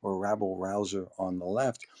right or a rabble rouser on the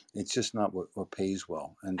left. It's just not what pays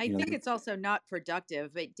well. And I think it's also not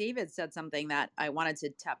productive. But David said something that I wanted to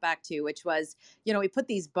tap back to, which was, we put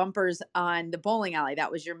these bumpers on the bowling alley.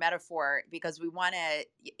 That was your metaphor, because we want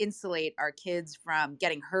to insulate our kids from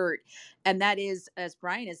getting hurt. And that is, as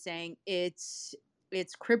Brian is saying, it's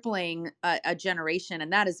crippling a generation,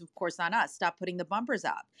 and that is of course on us. Stop putting the bumpers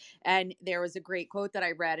up. And there was a great quote that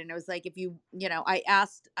I read, and it was like, if I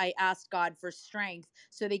asked God for strength,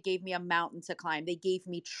 so they gave me a mountain to climb, they gave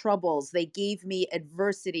me troubles, they gave me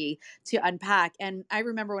adversity to unpack. And I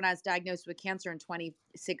remember when I was diagnosed with cancer in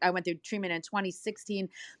 2016, I went through treatment in 2016,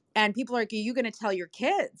 and people are like, are you going to tell your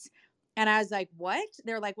kids? And I was like, what?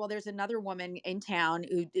 They're like, well, there's another woman in town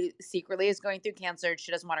who secretly is going through cancer.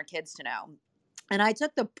 She doesn't want her kids to know. And I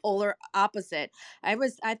took the polar opposite. I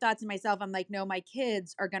thought to myself, I'm like, no, my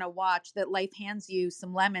kids are going to watch that life hands you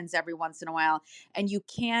some lemons every once in a while, and you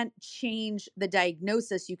can't change the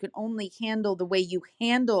diagnosis. You can only handle the way you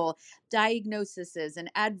handle diagnoses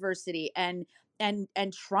and adversity and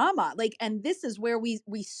trauma. Like, and this is where we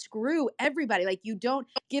screw everybody. Like, you don't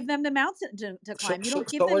give them the mountain to So climb. You so don't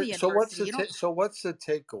give so them what? the So what's adversity. the You don't. so what's the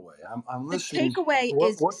takeaway? I'm The listening. takeaway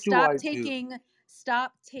is What do I do?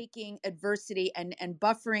 stop taking adversity and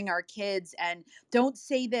buffering our kids, and don't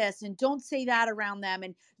say this and don't say that around them,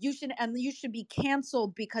 and you should be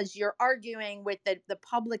canceled because you're arguing with the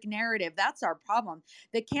public narrative. That's our problem.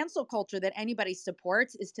 The cancel culture that anybody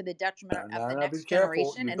supports is to the detriment of the Now, be next careful.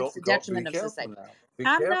 generation, You and it's the go. Be detriment of careful society. now. Be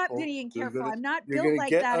I'm not careful. being You're careful. gonna I'm not you're built gonna like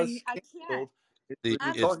get that, and us I can't. canceled. The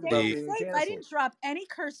I'm You're talking about staying the being safe. I canceled. didn't drop any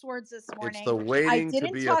curse words this it's morning. the I waiting to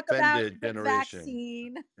didn't be talk about offended the generation.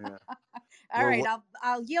 vaccine. Yeah. All Well, right,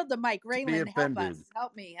 I'll yield the mic. To be Raylan, help us. offended.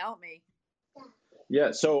 Help me. Help me.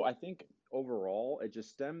 Yeah, so I think overall it just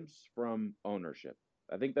stems from ownership.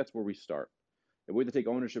 I think that's where we start. And we have to take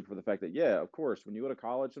ownership for the fact that, yeah, of course, when you go to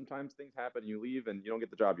college, sometimes things happen, you leave and you don't get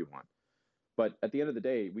the job you want. But at the end of the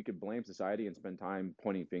day, we could blame society and spend time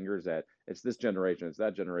pointing fingers at it's this generation, it's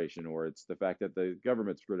that generation, or it's the fact that the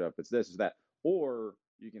government screwed up, it's this, it's that. Or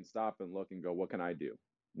you can stop and look and go, what can I do?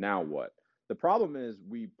 Now what? The problem is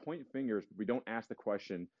we point fingers, but we don't ask the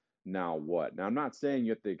question, now what? Now, I'm not saying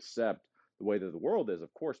you have to accept the way that the world is.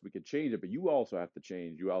 Of course, we could change it, but you also have to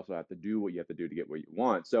change. You also have to do what you have to do to get what you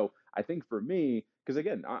want. So I think for me, because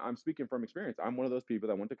again, I'm speaking from experience. I'm one of those people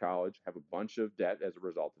that went to college, have a bunch of debt as a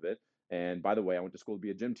result of it. And by the way, I went to school to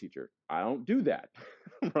be a gym teacher. I don't do that,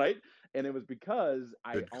 right? And it was because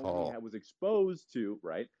I Good only call. was exposed to,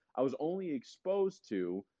 right? I was only exposed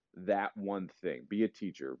to that one thing. Be a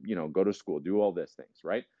teacher, go to school, do all these things,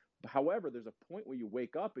 right? However, there's a point where you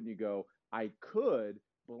wake up and you go, I could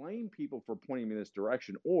blame people for pointing me in this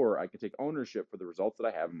direction, or I could take ownership for the results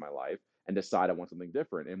that I have in my life and decide I want something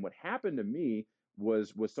different. And what happened to me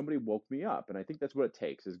was somebody woke me up. And I think that's what it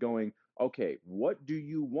takes is going, okay, what do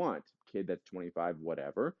you want, kid that's 25,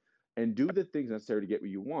 whatever, and do the things necessary to get what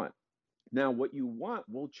you want. Now, what you want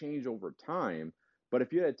will change over time. But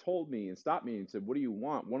if you had told me and stopped me and said, what do you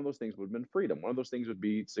want? One of those things would have been freedom. One of those things would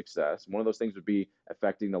be success. One of those things would be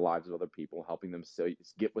affecting the lives of other people, helping them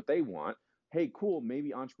get what they want. Hey, cool,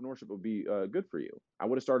 maybe entrepreneurship would be good for you. I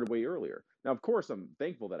would have started way earlier. Now, of course, I'm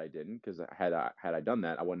thankful that I didn't, because had I done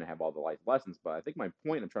that, I wouldn't have all the life lessons. But I think my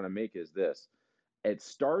point I'm trying to make is this: it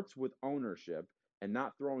starts with ownership and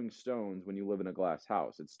not throwing stones when you live in a glass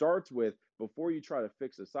house. It starts with, before you try to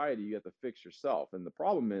fix society, you have to fix yourself. And the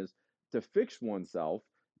problem is, to fix oneself,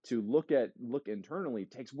 to look internally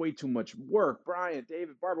takes way too much work. Brian,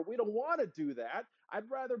 David, Barbara, we don't want to do that. I'd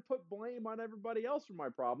rather put blame on everybody else for my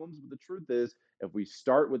problems. But the truth is, if we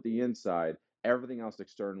start with the inside, everything else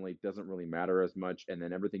externally doesn't really matter as much. And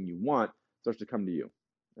then everything you want starts to come to you.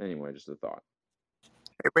 Anyway, just a thought.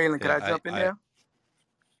 Hey, Raylan, could Yeah, I jump in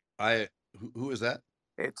there? Who is that?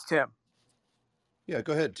 It's Tim. Yeah,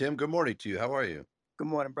 go ahead, Tim. Good morning to you. How are you? Good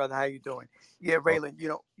morning, brother. How you doing? Yeah, Well,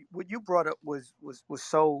 Raylan, what you brought up was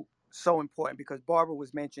so important, because Barbara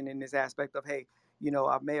was mentioning this aspect of, hey,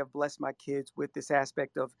 I may have blessed my kids with this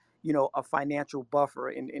aspect of, a financial buffer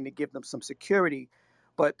and to give them some security.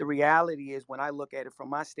 But the reality is, when I look at it from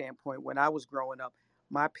my standpoint, when I was growing up,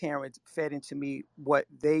 my parents fed into me what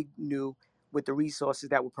they knew with the resources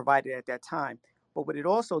that were provided at that time. But what it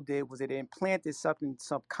also did was it implanted something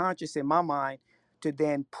subconscious in my mind to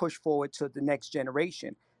then push forward to the next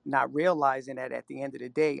generation, not realizing that at the end of the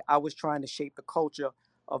day, I was trying to shape the culture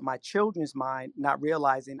of my children's mind, not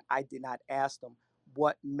realizing I did not ask them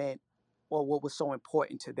what meant or what was so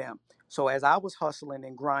important to them. So as I was hustling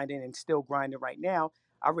and grinding and still grinding right now,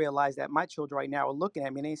 I realized that my children right now are looking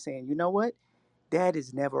at me and they saying, you know what? Dad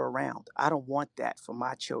is never around. I don't want that for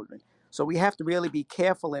my children. So we have to really be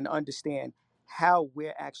careful and understand how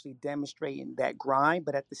we're actually demonstrating that grind,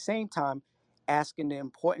 but at the same time, asking the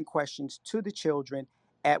important questions to the children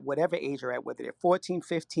at whatever age they're at, whether they're 14,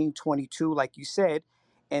 15, 22, like you said,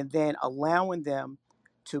 and then allowing them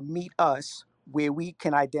to meet us where we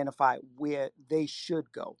can identify where they should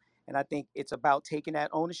go. And I think it's about taking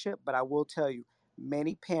that ownership, but I will tell you,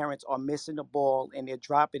 many parents are missing the ball and they're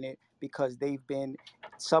dropping it because they've been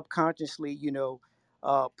subconsciously,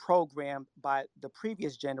 programmed by the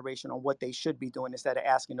previous generation on what they should be doing instead of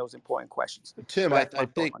asking those important questions. Tim, So that's I my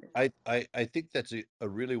thought think on it. I think that's a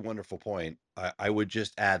really wonderful point. I would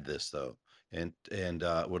just add this though, and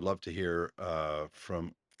would love to hear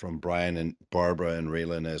from Brian and Barbara and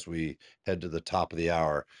Raylan as we head to the top of the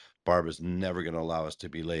hour. Barbara's never going to allow us to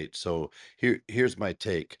be late. So here's my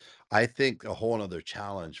take. I think a whole other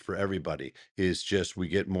challenge for everybody is just we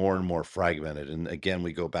get more and more fragmented. And again,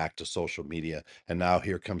 we go back to social media, and now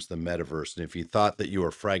here comes the metaverse. And if you thought that you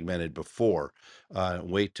were fragmented before,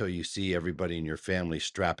 wait till you see everybody in your family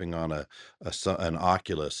strapping on an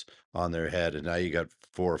Oculus on their head, and now you got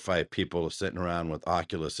 4 or 5 people sitting around with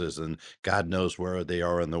Oculuses, and God knows where they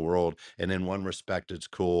are in the world. And in one respect, it's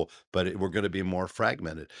cool, but we're going to be more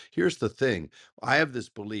fragmented. Here's the thing. I have this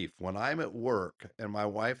belief when I'm at work, and my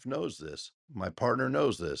wife knows this, my partner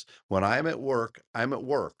knows this. When I'm at work, I'm at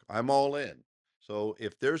work. I'm all in. So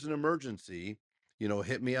if there's an emergency,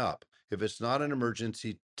 hit me up. If it's not an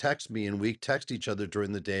emergency, text me, and we text each other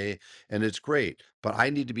during the day, and it's great. But I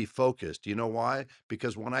need to be focused. You know why?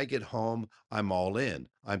 Because when I get home, I'm all in.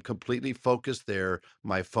 I'm completely focused there.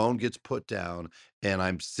 My phone gets put down, and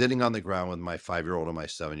I'm sitting on the ground with my 5-year-old and my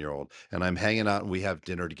 7-year-old, and I'm hanging out, and we have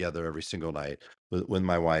dinner together every single night with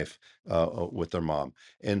my wife, with their mom.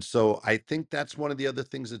 And so I think that's one of the other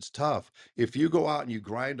things that's tough. If you go out and you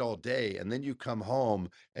grind all day and then you come home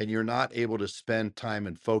and you're not able to spend time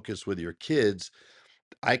and focus with your kids,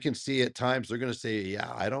 I can see at times they're going to say,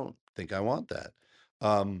 "Yeah, I don't think I want that."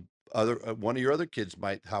 Other One of your other kids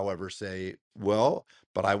might, however, say, "Well,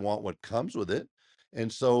 but I want what comes with it."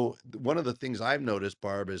 And so one of the things I've noticed,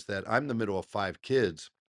 Barb, is that I'm the middle of 5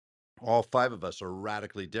 kids. All 5 of us are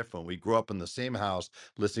radically different. We grew up in the same house,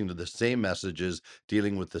 listening to the same messages,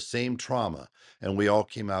 dealing with the same trauma, and we all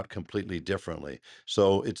came out completely differently.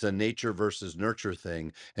 So it's a nature versus nurture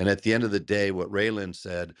thing. And at the end of the day, what Raylan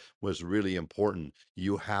said was really important.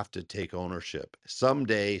 You have to take ownership.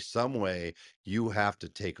 Someday, some way, you have to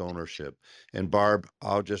take ownership. And Barb,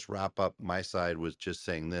 I'll just wrap up my side with just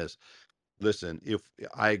saying this. Listen, if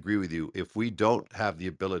I agree with you, if we don't have the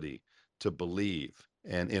ability to believe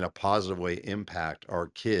and in a positive way impact our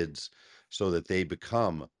kids so that they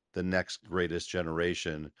become the next greatest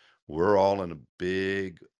generation, we're all in a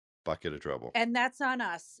big bucket of trouble. And that's on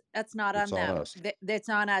us. That's not It's on on them. us. That's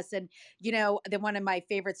on us. And one of my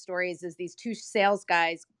favorite stories is these 2 sales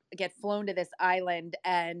guys get flown to this island,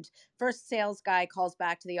 and first sales guy calls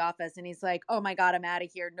back to the office and he's like, "Oh my God, I'm out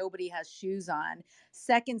of here. Nobody has shoes on."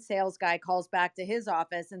 Second sales guy calls back to his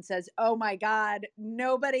office and says, "Oh my God,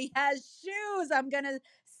 nobody has shoes. I'm going to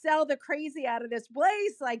sell the crazy out of this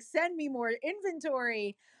place. Like, send me more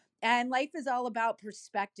inventory." And life is all about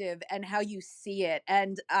perspective and how you see it.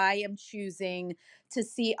 And I am choosing to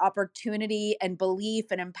see opportunity and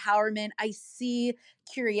belief and empowerment. I see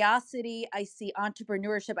curiosity. I see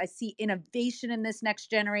entrepreneurship. I see innovation in this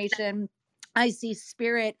next generation. I see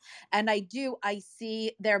spirit, and I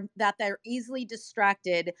see that they're easily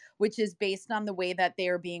distracted, which is based on the way that they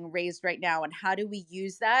are being raised right now. And how do we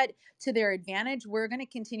use that to their advantage? We're going to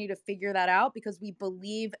continue to figure that out because we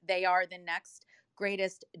believe they are the next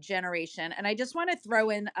greatest generation. And I just want to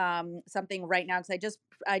throw in something right now, because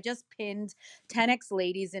I just pinned 10X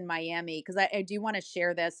Ladies in Miami, because I do want to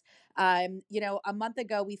share this. A month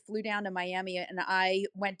ago we flew down to Miami, and I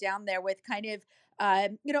went down there with kind of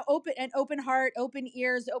open heart, open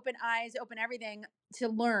ears, open eyes, open everything, to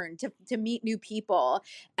learn, to meet new people.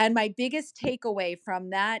 And my biggest takeaway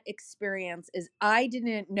from that experience is I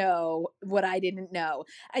didn't know what I didn't know.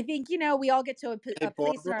 I think, we all get to Hey, a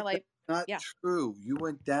place in Barbara, our life. that's not Yeah. true. You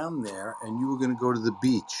went down there and you were going to go to the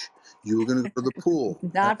beach. You were going to go to the pool.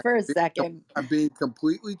 Not for a second. I'm being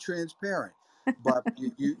completely transparent. But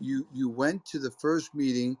you went to the first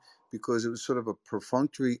meeting because it was sort of a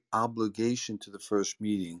perfunctory obligation to the first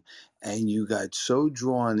meeting, and you got so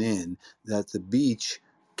drawn in that the beach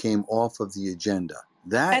came off of the agenda.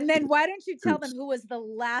 That And then is why don't you tell truth. them who was the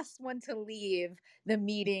last one to leave the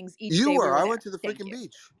meetings each You day we were. were I there? went to the Thank freaking you.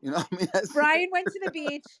 beach. I mean, that's Brian went to the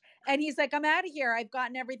beach and he's like, "I'm out of here. I've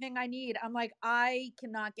gotten everything I need." I'm like, I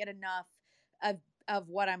cannot get enough of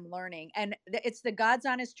what I'm learning. And it's the God's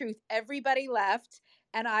honest truth. Everybody left,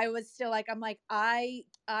 and I was still like, I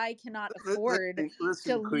cannot afford to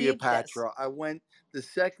Listen, leave this. Cleopatra. I went the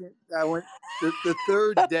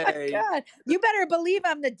third Oh my day. God. You better believe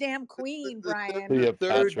I'm the damn queen, Brian. The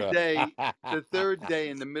third Cleopatra. day, the third day,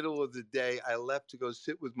 in the middle of the day, I left to go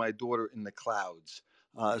sit with my daughter in the clouds.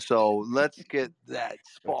 So let's get that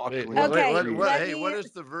Wait, sparkling. Okay, what? let Hey, what me.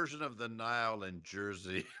 is the version of the Nile in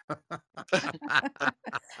Jersey?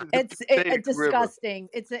 The Passaic River. Disgusting.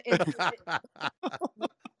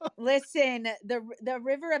 Listen, the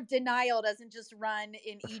river of denial doesn't just run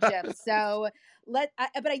in Egypt. So but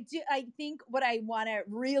I think what I want to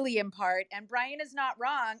really impart, and Brian is not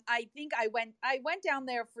wrong. I think I went down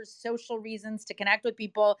there for social reasons, to connect with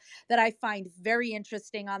people that I find very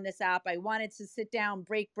interesting on this app. I wanted to sit down,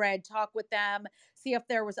 break bread, talk with them, see if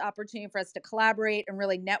there was opportunity for us to collaborate and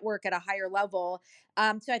really network at a higher level.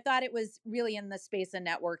 So I thought it was really in the space of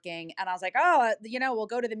networking. And I was like, oh, we'll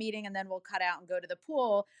go to the meeting and then we'll cut out and go to the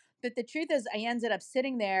pool. But the truth is, I ended up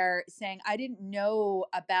sitting there saying, I didn't know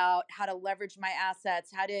about how to leverage my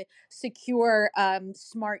assets, how to secure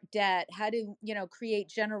smart debt, how to, create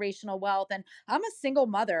generational wealth. And I'm a single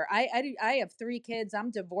mother. I have 3 kids.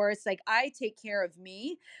 I'm divorced. Like, I take care of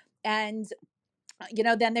me. And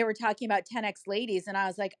then they were talking about 10X Ladies, and I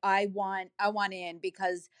was like, I want in,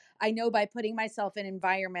 because I know by putting myself in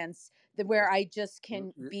environments where I just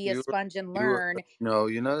can be a sponge and learn. No,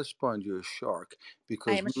 you're not a sponge. You're a shark, I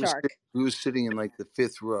because am a shark. we were sitting in like the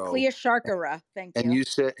 5th row, Clea Sharkara. Thank and you.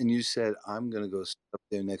 you said, I'm gonna go sit up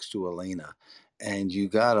there next to Elena. And you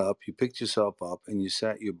got up, you picked yourself up, and you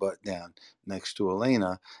sat your butt down next to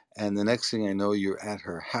Elena. And the next thing I know, you're at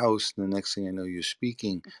her house. And the next thing I know, you're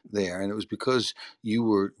speaking there. And it was because you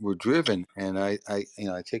were driven. And I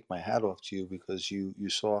take my hat off to you, because you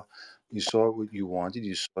saw what you wanted.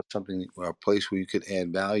 You saw something, a place where you could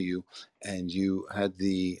add value, and you had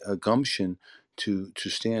the gumption to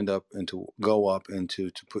stand up and to go up and to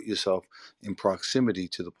put yourself in proximity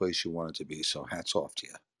to the place you wanted to be. So hats off to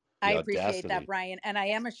you. I appreciate that, Brian. And I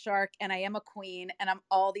am a shark, and I am a queen, and I'm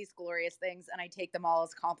all these glorious things, and I take them all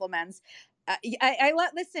as compliments.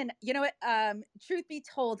 Listen, you know what? Truth be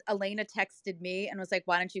told, Elena texted me and was like,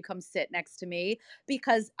 why don't you come sit next to me?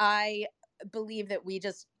 Because I believe that we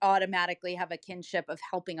just automatically have a kinship of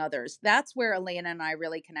helping others. That's where Elena and I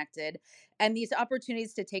really connected. And these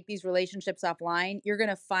opportunities to take these relationships offline, you're going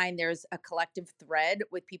to find there's a collective thread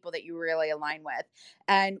with people that you really align with.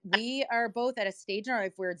 And we are both at a stage in our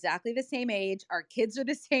life, we're exactly the same age. Our kids are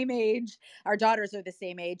the same age. Our daughters are the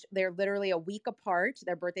same age. They're literally a week apart.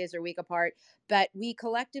 Their birthdays are a week apart. But we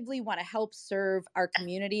collectively want to help serve our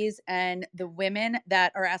communities and the women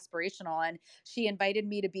that are aspirational. And she invited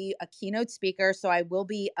me to be a keynote speaker. So I will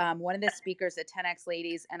be one of the speakers at 10X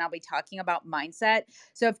Ladies, and I'll be talking about mindset.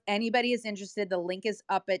 So if anybody is interested, the link is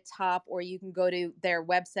up at top, or you can go to their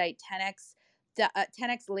website,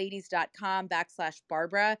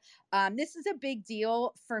 10xladies.com/Barbara. This is a big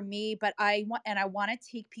deal for me, but I want to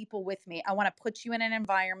take people with me. I want to put you in an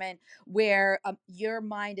environment where your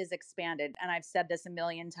mind is expanded. And I've said this a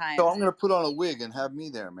million times. So I'm going to put on a wig and have me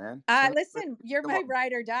there, man. Listen, you're my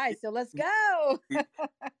ride or die. So let's go.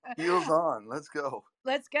 Heels on. Let's go.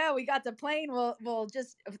 Let's go. We got the plane. We'll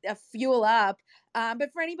just fuel up.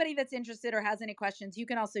 But for anybody that's interested or has any questions, you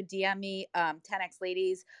can also DM me, 10X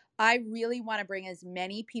Ladies. I really want to bring as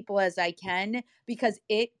many people as I can, because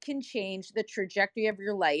it can change the trajectory of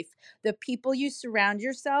your life. The people you surround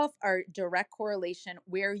yourself are direct correlation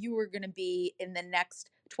where you are going to be in the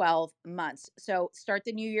next 12 months. So start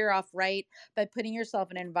the new year off right by putting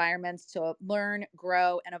yourself in environments to learn,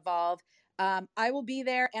 grow, and evolve. I will be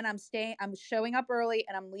there, and I'm showing up early,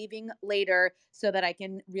 and I'm leaving later so that I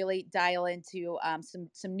can really dial into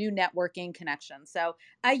some new networking connections. So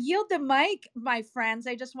I yield the mic, my friends.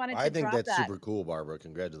 I just wanted to I think drop that's that. super cool, Barbara.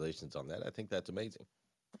 Congratulations on that. I think that's amazing.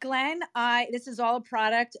 Glenn, this is all a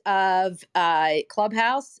product of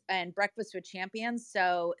Clubhouse and Breakfast with Champions.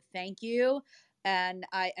 So thank you. And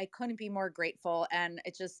I couldn't be more grateful. And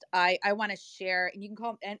it's just, I want to share, and you can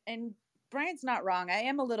call, and Brian's not wrong. I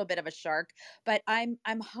am a little bit of a shark, but I'm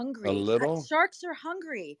hungry. A little? Sharks are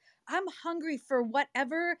hungry. I'm hungry for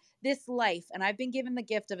whatever this life, and I've been given the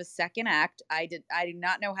gift of a second act. I do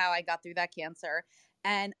not know how I got through that cancer,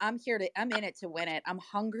 and I'm in it to win it. I'm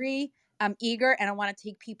hungry, I'm eager, and I want to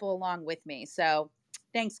take people along with me. So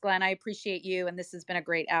thanks, Glenn. I appreciate you, and this has been a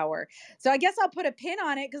great hour. So I guess I'll put a pin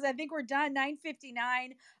on it, because I think we're done.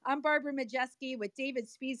 9:59. I'm Barbara Majeski with David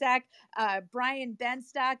Spizak, Brian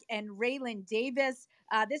Benstock, and Raylan Davis.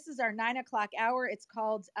 This is our 9 o'clock hour. It's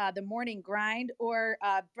called The Morning Grind, or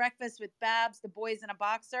Breakfast with Babs, the boys in a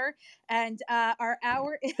boxer. And our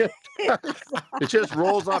hour is... It just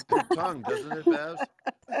rolls off your tongue, doesn't it, Babs?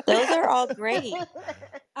 Those are all great.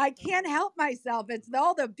 I can't help myself. It's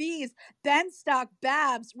all the B's. Benstock,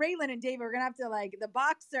 Babs, Raylan, and David. We're going to have to, like, the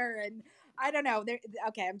boxer, and I don't know.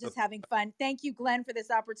 Okay, I'm just having fun. Thank you, Glenn, for this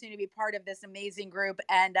opportunity to be part of this amazing group.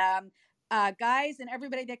 And guys and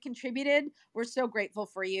everybody that contributed, we're so grateful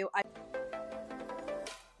for you.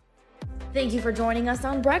 Thank you for joining us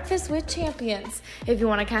on Breakfast with Champions. If you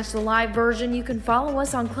want to catch the live version, you can follow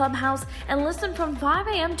us on Clubhouse and listen from 5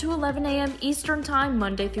 a.m. to 11 a.m. Eastern Time,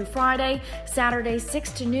 Monday through Friday, Saturdays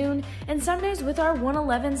 6 to noon, and Sundays with our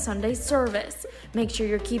 111 Sunday service. Make sure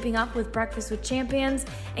you're keeping up with Breakfast with Champions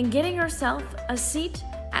and getting yourself a seat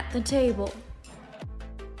at the table.